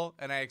at all,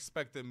 and I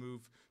expect a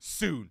move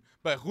soon.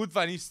 But Ruud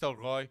van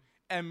Nistelrooy,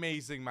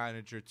 amazing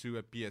manager too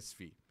at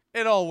PSV.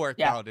 It all worked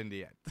out in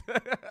the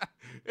end.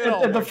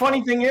 The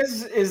funny thing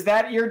is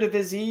that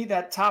Eredivisie,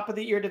 that top of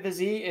the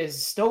Eredivisie,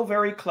 is still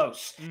very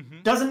close.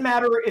 Doesn't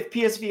matter if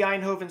PSV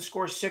Eindhoven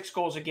scores 6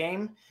 goals a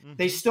game.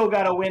 They still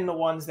got to win the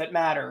ones that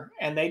matter.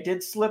 And they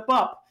did slip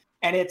up.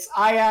 And it's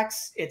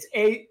Ajax, it's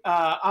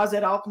AZ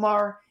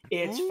Alkmaar,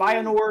 it's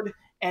Feyenoord,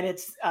 and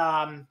it's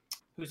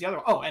who's the other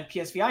one? Oh, and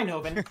PSV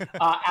Eindhoven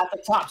at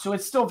the top. So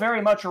it's still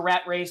very much a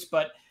rat race,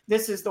 but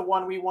this is the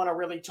one we want to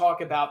really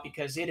talk about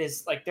because it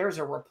is like there's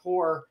a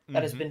rapport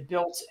that has been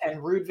built, and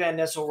Ruud van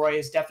Nistelrooy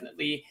is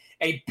definitely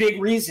a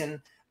big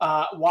reason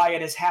why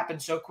it has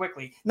happened so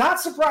quickly. Not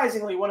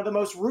surprisingly, one of the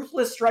most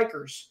ruthless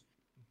strikers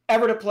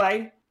ever to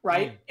play,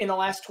 right, in the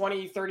last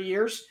 20, 30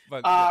 years.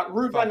 But,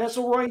 Ruud van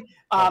Nistelrooy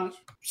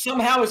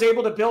somehow is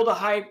able to build a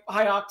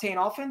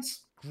high-octane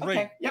offense. Great.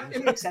 Okay, yep,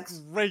 it makes sense.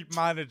 Great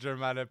manager,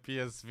 man, at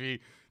PSV.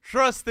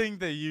 Trusting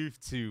the youth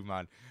too,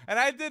 man. And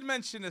I did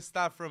mention a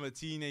stat from a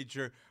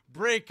teenager,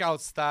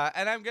 breakout stat,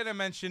 and I'm going to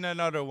mention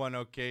another one,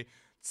 okay?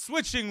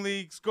 Switching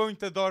leagues, going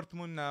to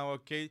Dortmund now,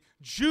 okay?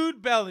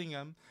 Jude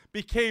Bellingham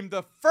became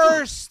the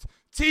first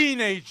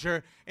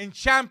teenager in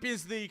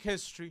Champions League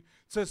history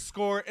to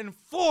score in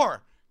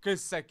 4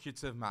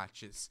 consecutive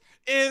matches.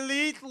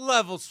 Elite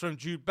levels from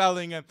Jude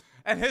Bellingham,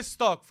 and his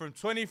stock from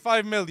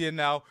 25 million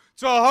now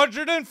to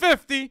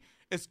 150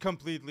 is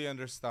completely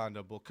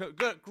understandable.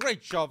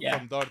 Great job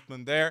from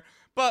Dortmund there.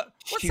 But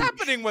what's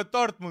happening with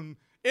Dortmund?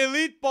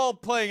 Elite ball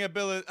playing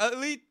ability,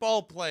 elite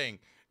ball playing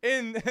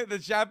in the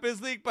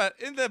Champions League, but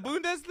in the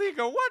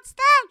Bundesliga, what's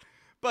that?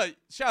 But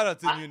shout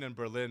out to Union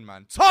Berlin,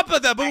 man. Top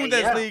of the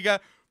Bundesliga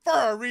for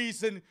a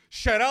reason.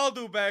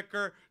 Geraldo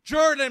Becker,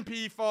 Jordan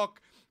Pefok,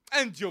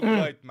 and Joe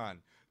White, man.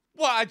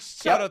 Well,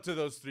 shout out to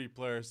those 3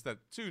 players. That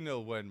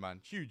 2-0 win,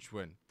 man. Huge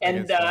win.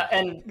 And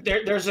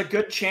there's a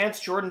good chance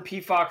Jordan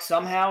Pefok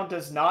somehow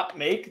does not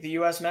make the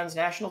U.S. men's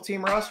national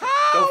team roster.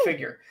 Go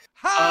figure.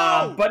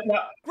 How? But no,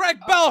 Greg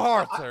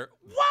Bellharter.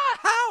 What?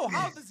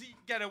 How does he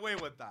get away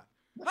with that?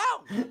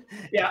 How?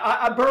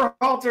 Yeah,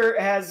 Berhalter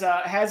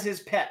has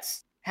his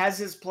pets, has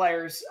his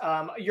players.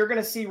 You're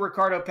going to see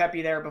Ricardo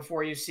Pepi there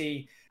before you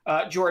see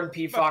Jordan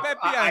Pefok. Pepe,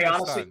 I understand.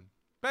 honestly,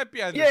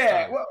 Pepe, understand.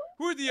 yeah. Well,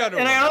 who are the other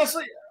and ones?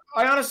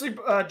 I honestly,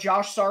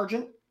 Josh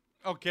Sargent,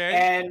 Okay.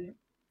 and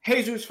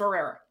Jesus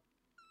Ferreira.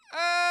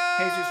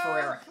 Jesus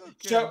Ferreira.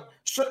 Okay.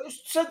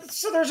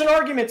 So there's an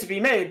argument to be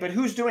made, but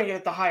who's doing it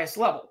at the highest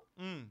level?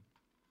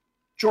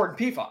 Jordan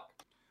Pefok.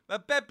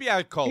 But Pepe,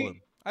 I'd call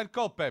him. I'd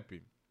call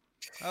Pepe.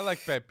 I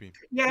like Pepe.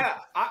 Yeah,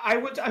 I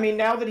would. I mean,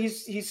 now that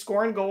he's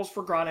scoring goals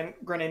for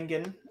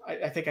Groningen,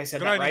 I think I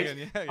said that right.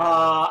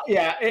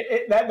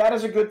 That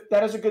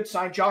is a good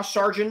sign. Josh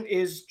Sargent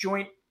is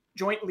joint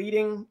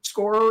leading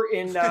scorer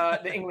in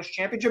the English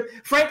Championship.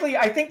 Frankly,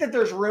 I think that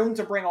there's room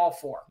to bring all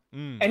four.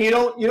 And you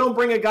don't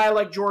bring a guy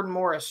like Jordan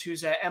Morris,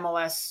 who's a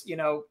MLS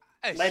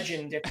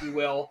legend, if you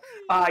will.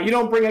 You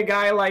don't bring a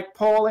guy like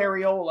Paul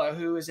Areola,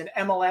 who is an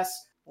MLS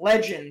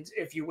legend,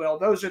 if you will.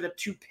 Those are the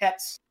two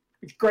pets.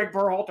 Greg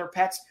Berhalter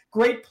pets,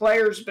 great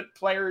players, but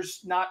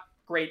players not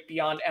great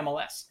beyond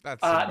MLS.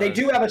 They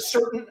do have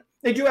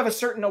a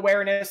certain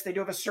awareness. They do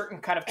have a certain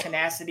kind of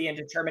tenacity and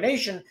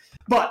determination.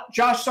 But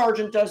Josh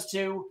Sargent does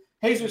too.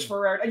 Jesus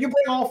Ferreira. You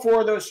bring all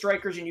four of those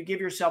strikers and you give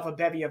yourself a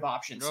bevy of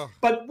options.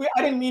 But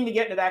I didn't mean to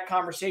get into that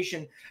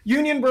conversation.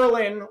 Union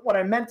Berlin, what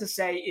I meant to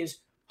say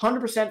is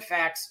 100%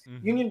 facts.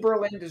 Union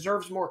Berlin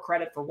deserves more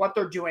credit for what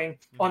they're doing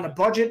on the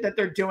budget that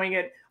they're doing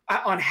it,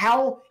 on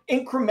how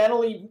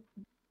incrementally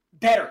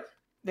better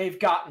they've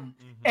gotten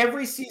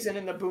every season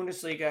in the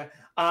Bundesliga.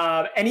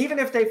 And even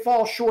if they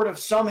fall short of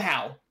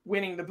somehow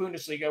winning the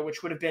Bundesliga,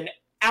 which would have been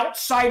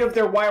outside of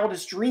their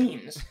wildest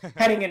dreams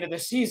heading into the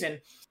season,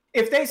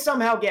 if they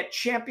somehow get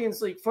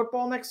Champions League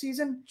football next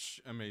season,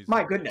 amazing.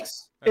 My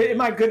goodness,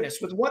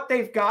 with what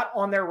they've got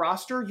on their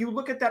roster, you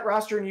look at that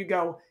roster and you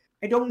go,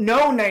 I don't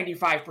know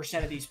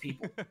 95% of these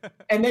people.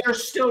 And they are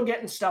still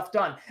getting stuff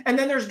done. And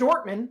then there's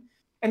Dortmund,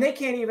 and they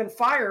can't even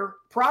fire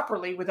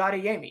properly without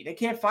Adeyemi. They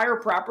can't fire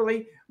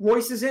properly.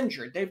 Royce is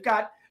injured. They've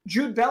got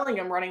Jude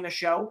Bellingham running the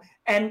show,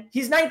 and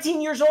he's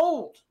 19 years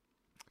old.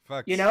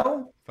 Facts.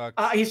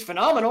 He's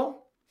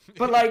phenomenal,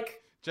 but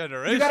like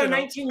generational.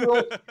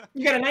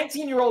 You got a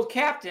 19-year-old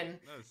captain.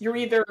 You're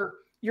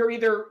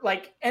either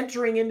like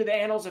entering into the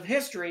annals of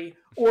history,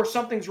 or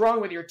something's wrong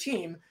with your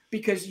team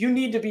because you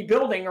need to be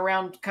building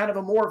around kind of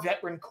a more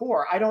veteran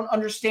core. I don't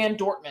understand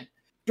Dortmund.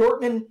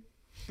 Dortmund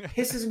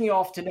pisses me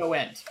off to no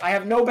end. I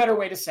have no better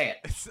way to say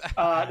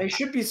it. They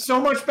should be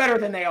so much better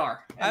than they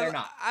are, and they're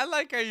not. I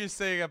like how you're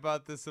saying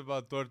about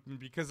Dortmund,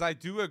 because I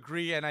do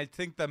agree, and I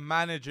think the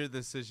manager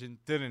decision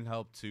didn't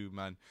help too,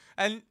 man.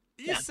 And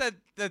you said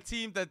the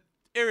team that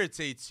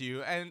irritates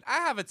you, and I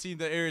have a team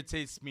that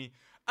irritates me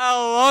a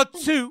lot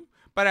too,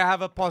 but I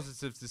have a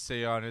positive to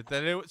say on it,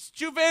 that it was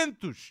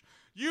Juventus.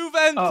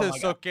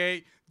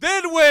 Okay,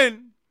 did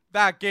win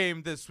that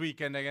game this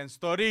weekend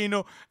against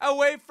Torino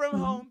away from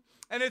home.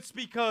 And it's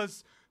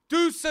because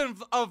Dusan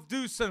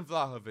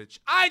Vlahovic.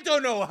 I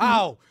don't know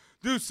how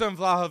Dusan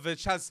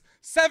Vlahovic has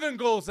 7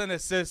 goals and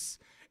assists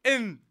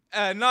in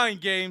 9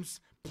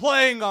 games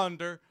playing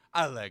under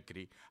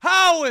Allegri.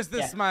 How is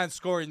this man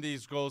scoring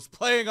these goals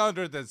playing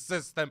under the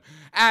system?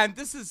 And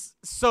this is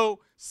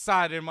so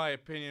sad, in my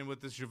opinion, with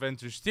this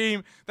Juventus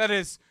team. That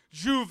is,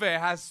 Juve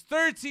has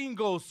 13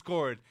 goals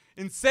scored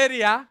in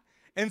Serie A,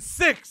 and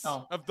 6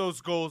 of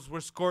those goals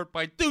were scored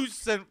by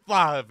Dusan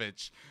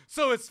Vlahovic.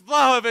 So it's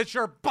Vlahovic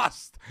or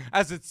bust,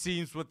 as it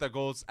seems with the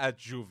goals at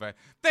Juve.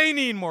 They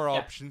need more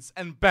options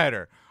and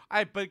better.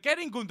 But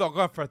getting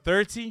Gundogan for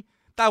 30,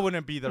 that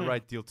wouldn't be the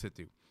right deal to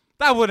do.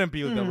 That wouldn't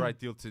be the right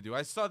deal to do.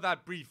 I saw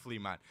that briefly,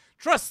 man.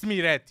 Trust me,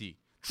 Reti.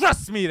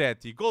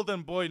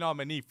 Golden Boy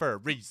nominee for a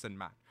reason,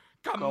 man.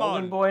 Come on.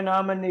 Golden Boy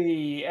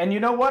nominee. And you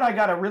know what? I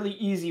got a really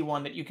easy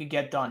one that you could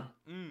get done.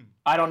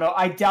 I don't know.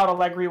 I doubt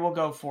Allegri will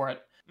go for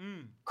it.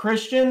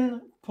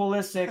 Christian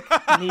Pulisic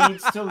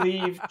needs to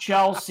leave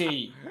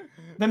Chelsea.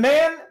 The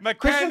man,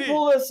 Christian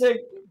Pulisic,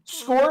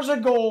 scores a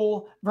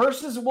goal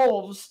versus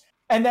Wolves,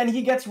 and then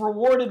he gets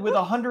rewarded with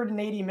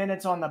 180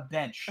 minutes on the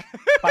bench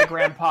by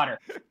Graham Potter.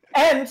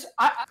 And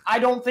I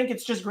don't think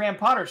it's just Graham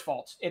Potter's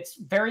fault. It's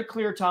very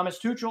clear Thomas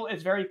Tuchel.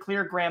 It's very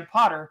clear Graham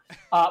Potter.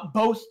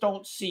 Both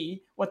don't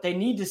see what they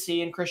need to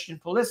see in Christian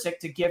Pulisic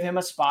to give him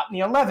a spot in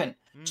the 11.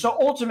 So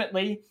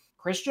ultimately,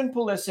 Christian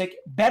Pulisic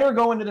better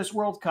go into this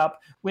World Cup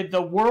with the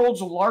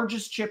world's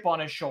largest chip on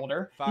his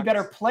shoulder. He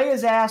better play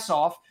his ass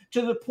off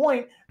to the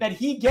point that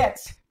he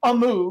gets a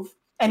move,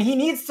 and he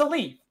needs to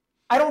leave.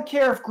 I don't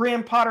care if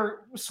Graham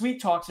Potter sweet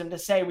talks him to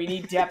say we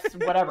need depth,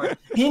 whatever.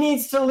 He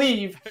needs to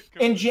leave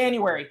in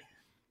January.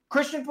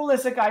 Christian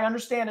Pulisic, I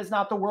understand, is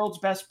not the world's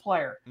best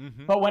player,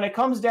 but when it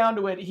comes down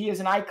to it, he is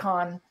an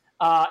icon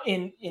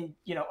in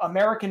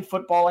American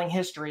footballing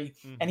history,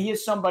 and he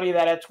is somebody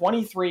that at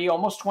 23,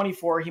 almost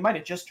 24, he might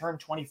have just turned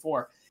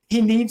 24.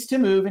 He needs to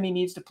move, and he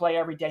needs to play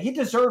every day. He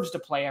deserves to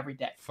play every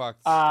day.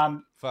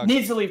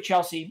 Needs to leave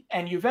Chelsea,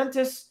 and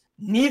Juventus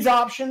needs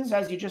options,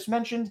 as you just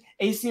mentioned.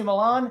 AC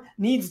Milan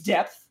needs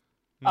depth.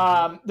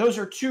 Those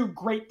are two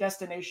great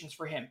destinations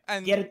for him.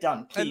 And get it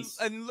done, please.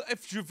 And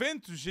if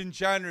Juventus in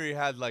January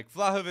had like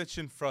Vlahovic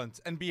in front,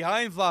 and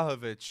behind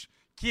Vlahovic,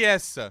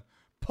 Chiesa,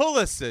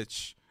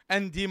 Pulisic,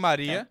 and Di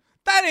Maria,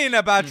 that ain't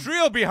a bad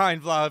trio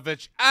behind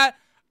Vlahovic at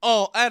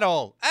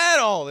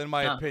all, in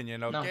my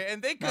opinion, okay? No,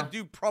 and they could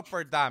do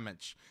proper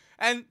damage.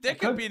 And they're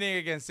competing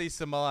against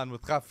AC Milan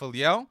with Rafa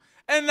Leão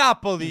and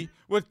Napoli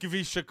with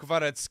Gvisha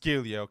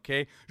Kvaratskhelia,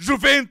 okay?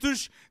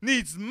 Juventus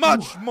needs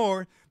much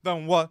more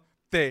than what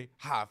they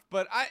have.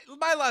 But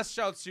my last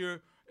shouts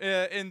here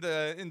in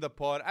the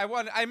pod,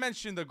 I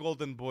mentioned the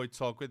Golden Boy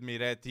talk with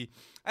Miretti,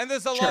 and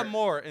there's a lot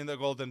more in the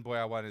Golden Boy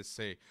I want to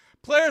say.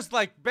 Players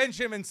like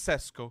Benjamin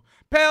Sesko,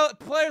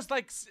 players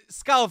like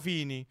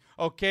Scalvini,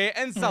 okay,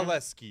 and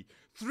Zaleski.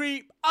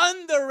 3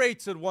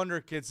 underrated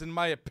Wonderkids, in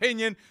my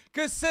opinion,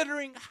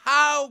 considering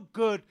how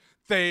good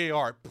they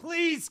are.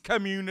 Please,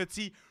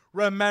 community,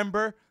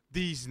 remember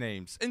these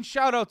names. And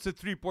shout out to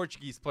 3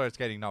 Portuguese players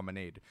getting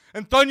nominated.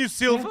 António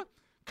Silva,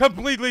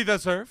 completely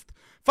deserved.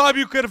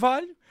 Fábio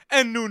Carvalho,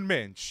 and Nuno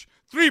Mendes.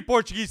 3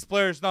 Portuguese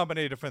players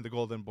nominated for the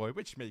Golden Boy,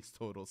 which makes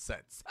total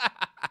sense.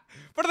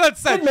 For that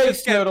sense,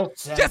 makes total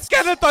sense. Just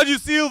get António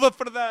Silva,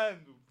 Fernando.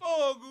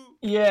 Fogo.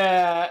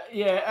 Yeah.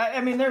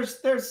 I mean, there's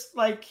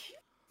like...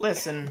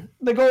 Listen,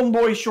 the Golden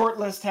Boy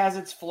shortlist has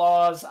its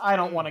flaws. I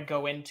don't want to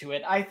go into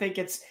it. I think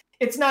it's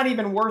not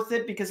even worth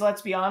it because,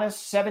 let's be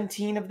honest,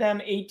 17 of them,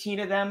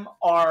 18 of them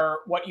are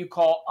what you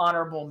call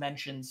honorable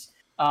mentions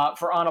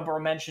for honorable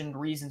mention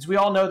reasons. We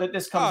all know that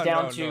this comes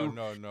down to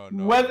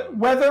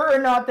whether or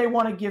not they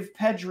want to give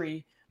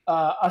Pedri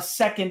a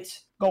second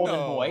Golden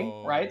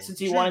Boy, right, since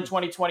he won in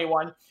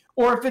 2021,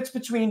 or if it's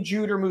between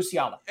Jude or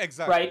Musiala.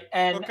 Exactly. Right?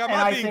 And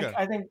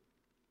I think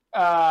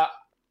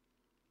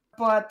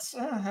but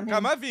I mean,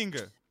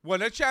 Camavinga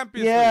won a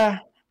Champions League.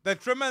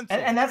 Detrimental.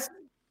 And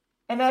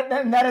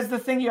that is the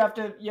thing you have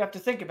to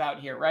think about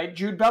here, right?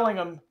 Jude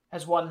Bellingham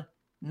has won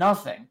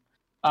nothing,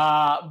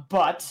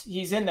 but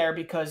he's in there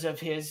because of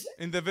his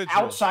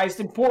outsized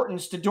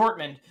importance to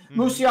Dortmund.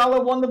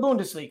 Musiala won the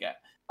Bundesliga.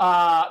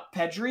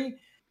 Pedri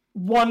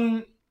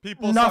won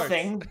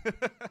nothing,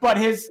 but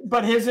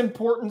his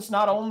importance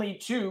not only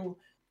to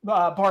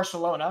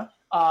Barcelona.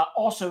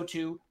 Also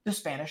to the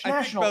Spanish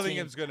national team.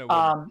 Bellingham's going to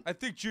win. I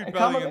think Jude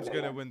Bellingham's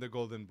going to win the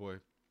Golden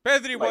Boy.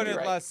 Pedri won it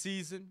last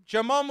season.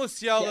 Jamal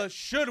Musiala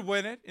should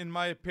win it, in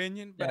my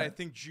opinion, but I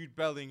think Jude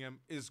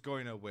Bellingham is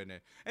going to win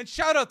it. And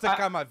shout out to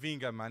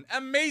Camavinga, man.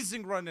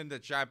 Amazing run in the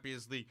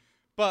Champions League,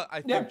 but I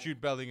think Jude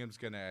Bellingham's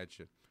going to edge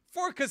it.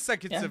 4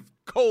 consecutive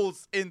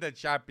goals in the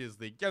Champions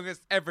League.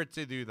 Youngest ever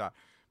to do that.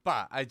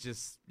 But I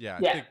just, I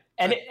think,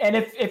 and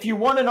if you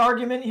want an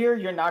argument here,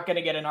 you're not going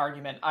to get an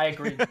argument. I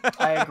agree.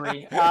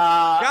 Gavi.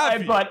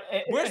 But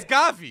where's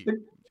Gavi?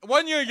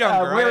 1 year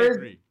younger. I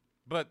agree.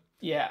 But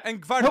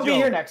and Gvardiol. He'll be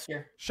here next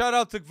year. Shout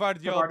out to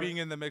Gvardiol being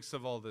in the mix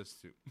of all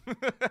this too.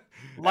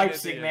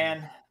 Leipzig,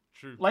 man.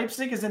 True.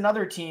 Leipzig is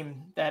another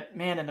team that,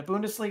 man, in the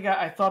Bundesliga,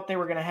 I thought they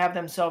were going to have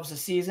themselves a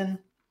season.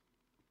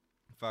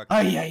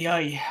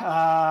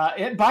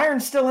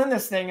 Bayern's still in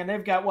this thing, and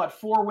they've got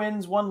 4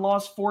 wins, 1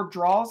 loss, 4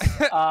 draws.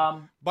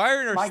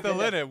 Bayern are still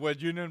in it when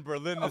Union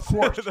Berlin is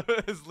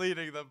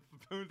leading the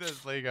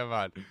Bundesliga,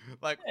 man.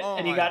 Like,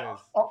 and you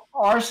got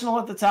Arsenal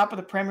at the top of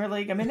the Premier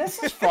League. I mean,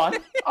 this is fun.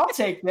 I'll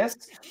take this.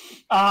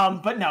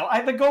 But no,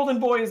 the Golden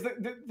Boy is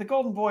the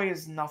Golden Boy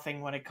is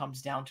nothing when it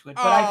comes down to it.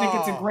 But I think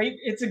it's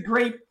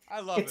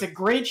a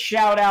great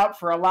shout out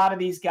for a lot of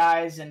these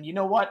guys. And you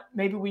know what?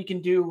 Maybe we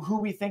can do who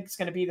we think is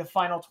going to be the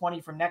final 20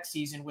 for next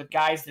season with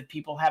guys that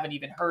people haven't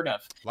even heard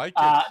of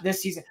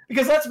this season.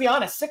 Because let's be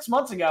honest, 6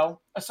 months ago,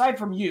 aside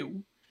from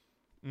you,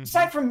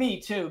 aside from me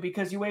too,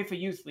 because UEFA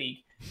Youth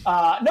League,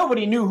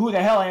 nobody knew who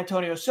the hell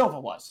Antonio Silva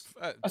was,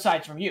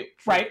 aside from you,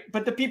 right?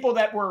 But the people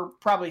that were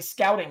probably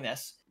scouting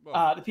this,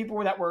 the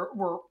people that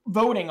were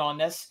voting on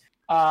this,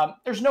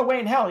 there's no way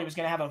in hell he was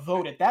going to have a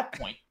vote at that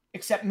point,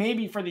 except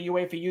maybe for the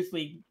UEFA Youth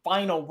League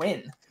final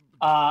win.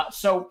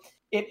 So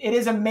it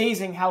is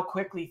amazing how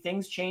quickly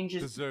things change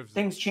in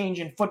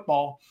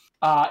football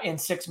in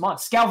 6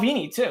 months.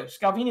 Scalvini, too.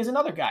 Scalvini is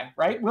another guy,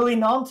 right? Willy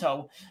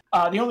Nanto,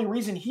 the only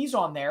reason he's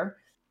on there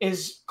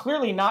is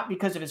clearly not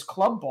because of his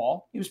club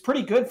ball. He was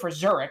pretty good for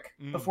Zurich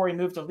before he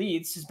moved to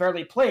Leeds. He's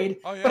barely played,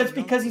 but it's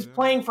because he's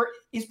playing for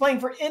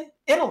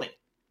Italy,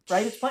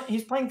 right?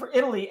 He's playing for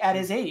Italy at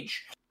his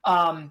age,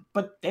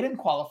 but they didn't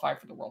qualify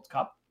for the World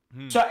Cup.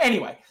 So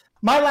anyway,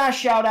 my last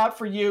shout out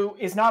for you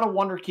is not a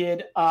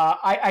Wonderkid.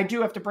 I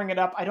do have to bring it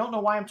up. I don't know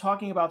why I'm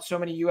talking about so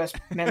many U.S.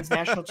 men's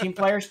national team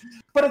players,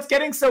 but it's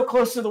getting so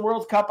close to the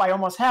World Cup, I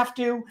almost have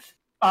to.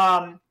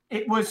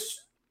 It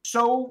was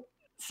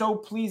so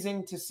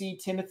pleasing to see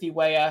Timothy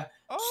Weah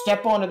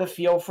step onto the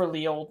field for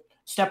Lille,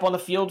 step on the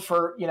field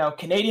for,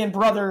 Canadian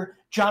brother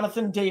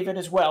Jonathan David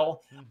as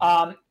well,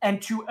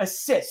 and to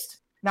assist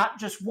not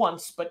just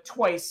once, but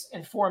twice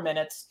in 4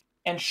 minutes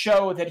and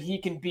show that he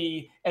can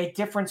be a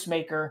difference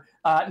maker,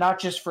 not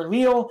just for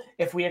Lille.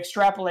 If we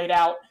extrapolate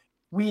out,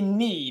 we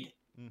need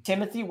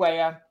Timothy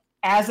Weah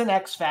as an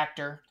X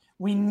factor.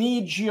 We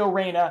need Gio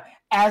Reyna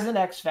as an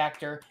X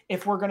factor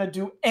if we're going to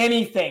do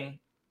anything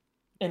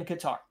in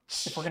Qatar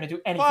if we're going to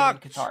do anything in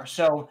Qatar.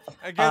 So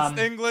against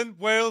England,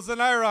 Wales, and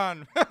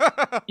Iran.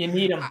 You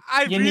need them.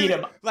 Need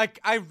them. Like,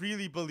 I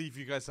really believe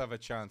you guys have a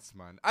chance,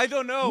 man. I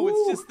don't know. Ooh.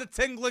 It's just the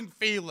tingling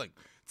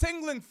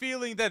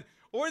feeling that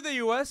or the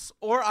US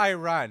or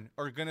Iran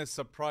are going to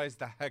surprise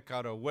the heck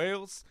out of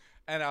Wales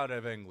and out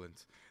of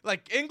England.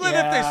 Like, England,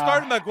 if they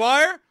start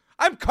Maguire,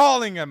 I'm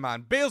calling him,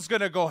 man. Bale's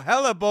going to go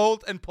hella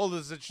bold and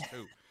Pulisic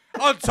too.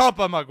 On top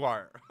of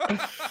Maguire.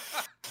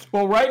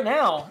 Well, right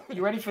now,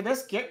 you ready for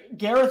this?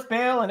 Gareth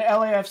Bale and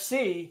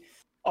LAFC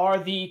are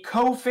the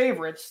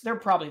co-favorites. They're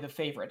probably the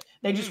favorite.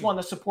 They just won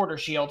the Supporter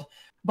Shield.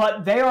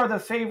 But they are the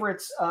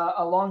favorites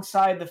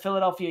alongside the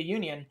Philadelphia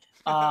Union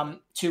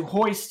to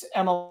hoist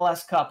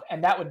MLS Cup.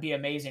 And that would be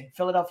amazing.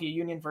 Philadelphia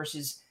Union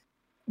versus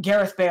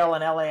Gareth Bale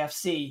and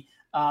LAFC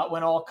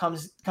when all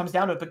comes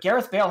down to it. But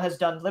Gareth Bale has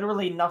done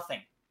literally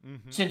nothing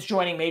since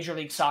joining Major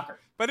League Soccer.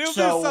 But he'll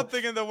do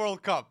something in the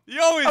World Cup. He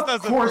always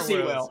does it for Wales. Of course he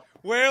will.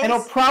 Wales, and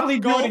he'll probably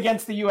do it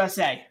against the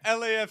USA.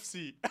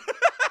 LAFC.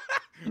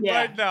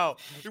 Right now.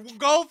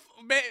 Golf,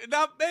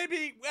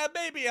 maybe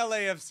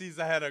LAFC's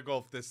ahead of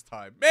golf this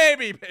time.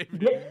 Maybe.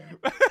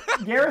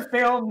 Gareth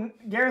Bale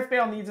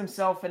needs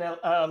himself an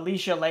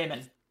Alicia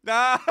Lehman.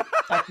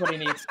 That's what he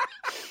needs.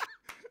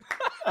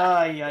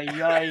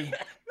 Ay.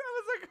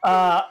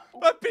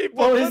 But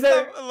people,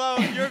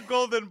 put your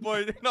Golden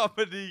Boy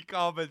nominee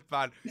comment,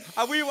 man.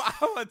 I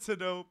want to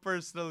know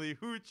personally,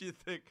 who do you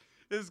think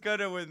is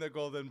gonna win the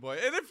Golden Boy?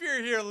 And if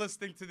you're here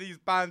listening to these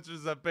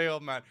banters of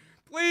Bale, man,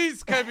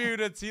 please,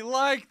 community,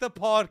 like the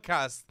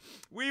podcast.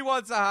 We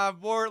want to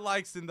have more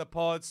likes in the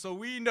pod, so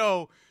we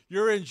know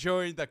you're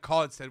enjoying the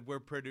content we're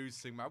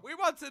producing, man. We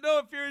want to know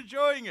if you're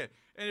enjoying it.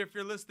 And if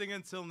you're listening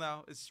until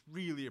now, it's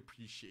really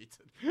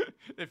appreciated.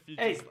 If you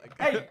just like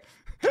that.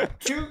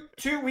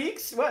 2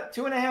 weeks? What?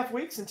 2.5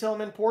 weeks until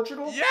I'm in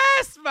Portugal?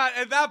 Yes, man.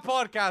 And that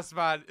podcast,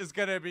 man, is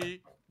going to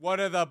be one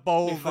of the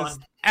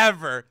boldest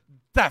ever.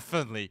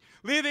 Definitely.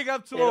 Leading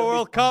up to a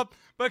World Cup.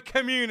 But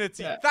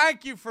community,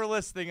 thank you for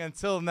listening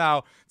until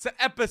now to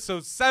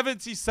episode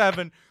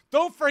 77.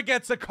 Don't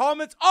forget to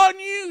comment on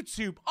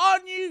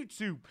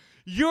YouTube.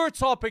 Your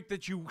topic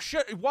that you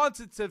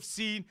wanted to have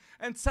seen,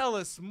 and tell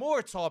us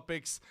more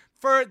topics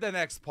for the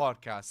next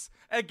podcast.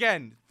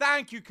 Again,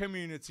 thank you,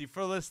 community,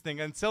 for listening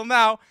until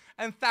now,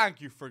 and thank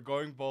you for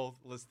going bold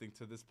listening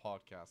to this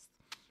podcast.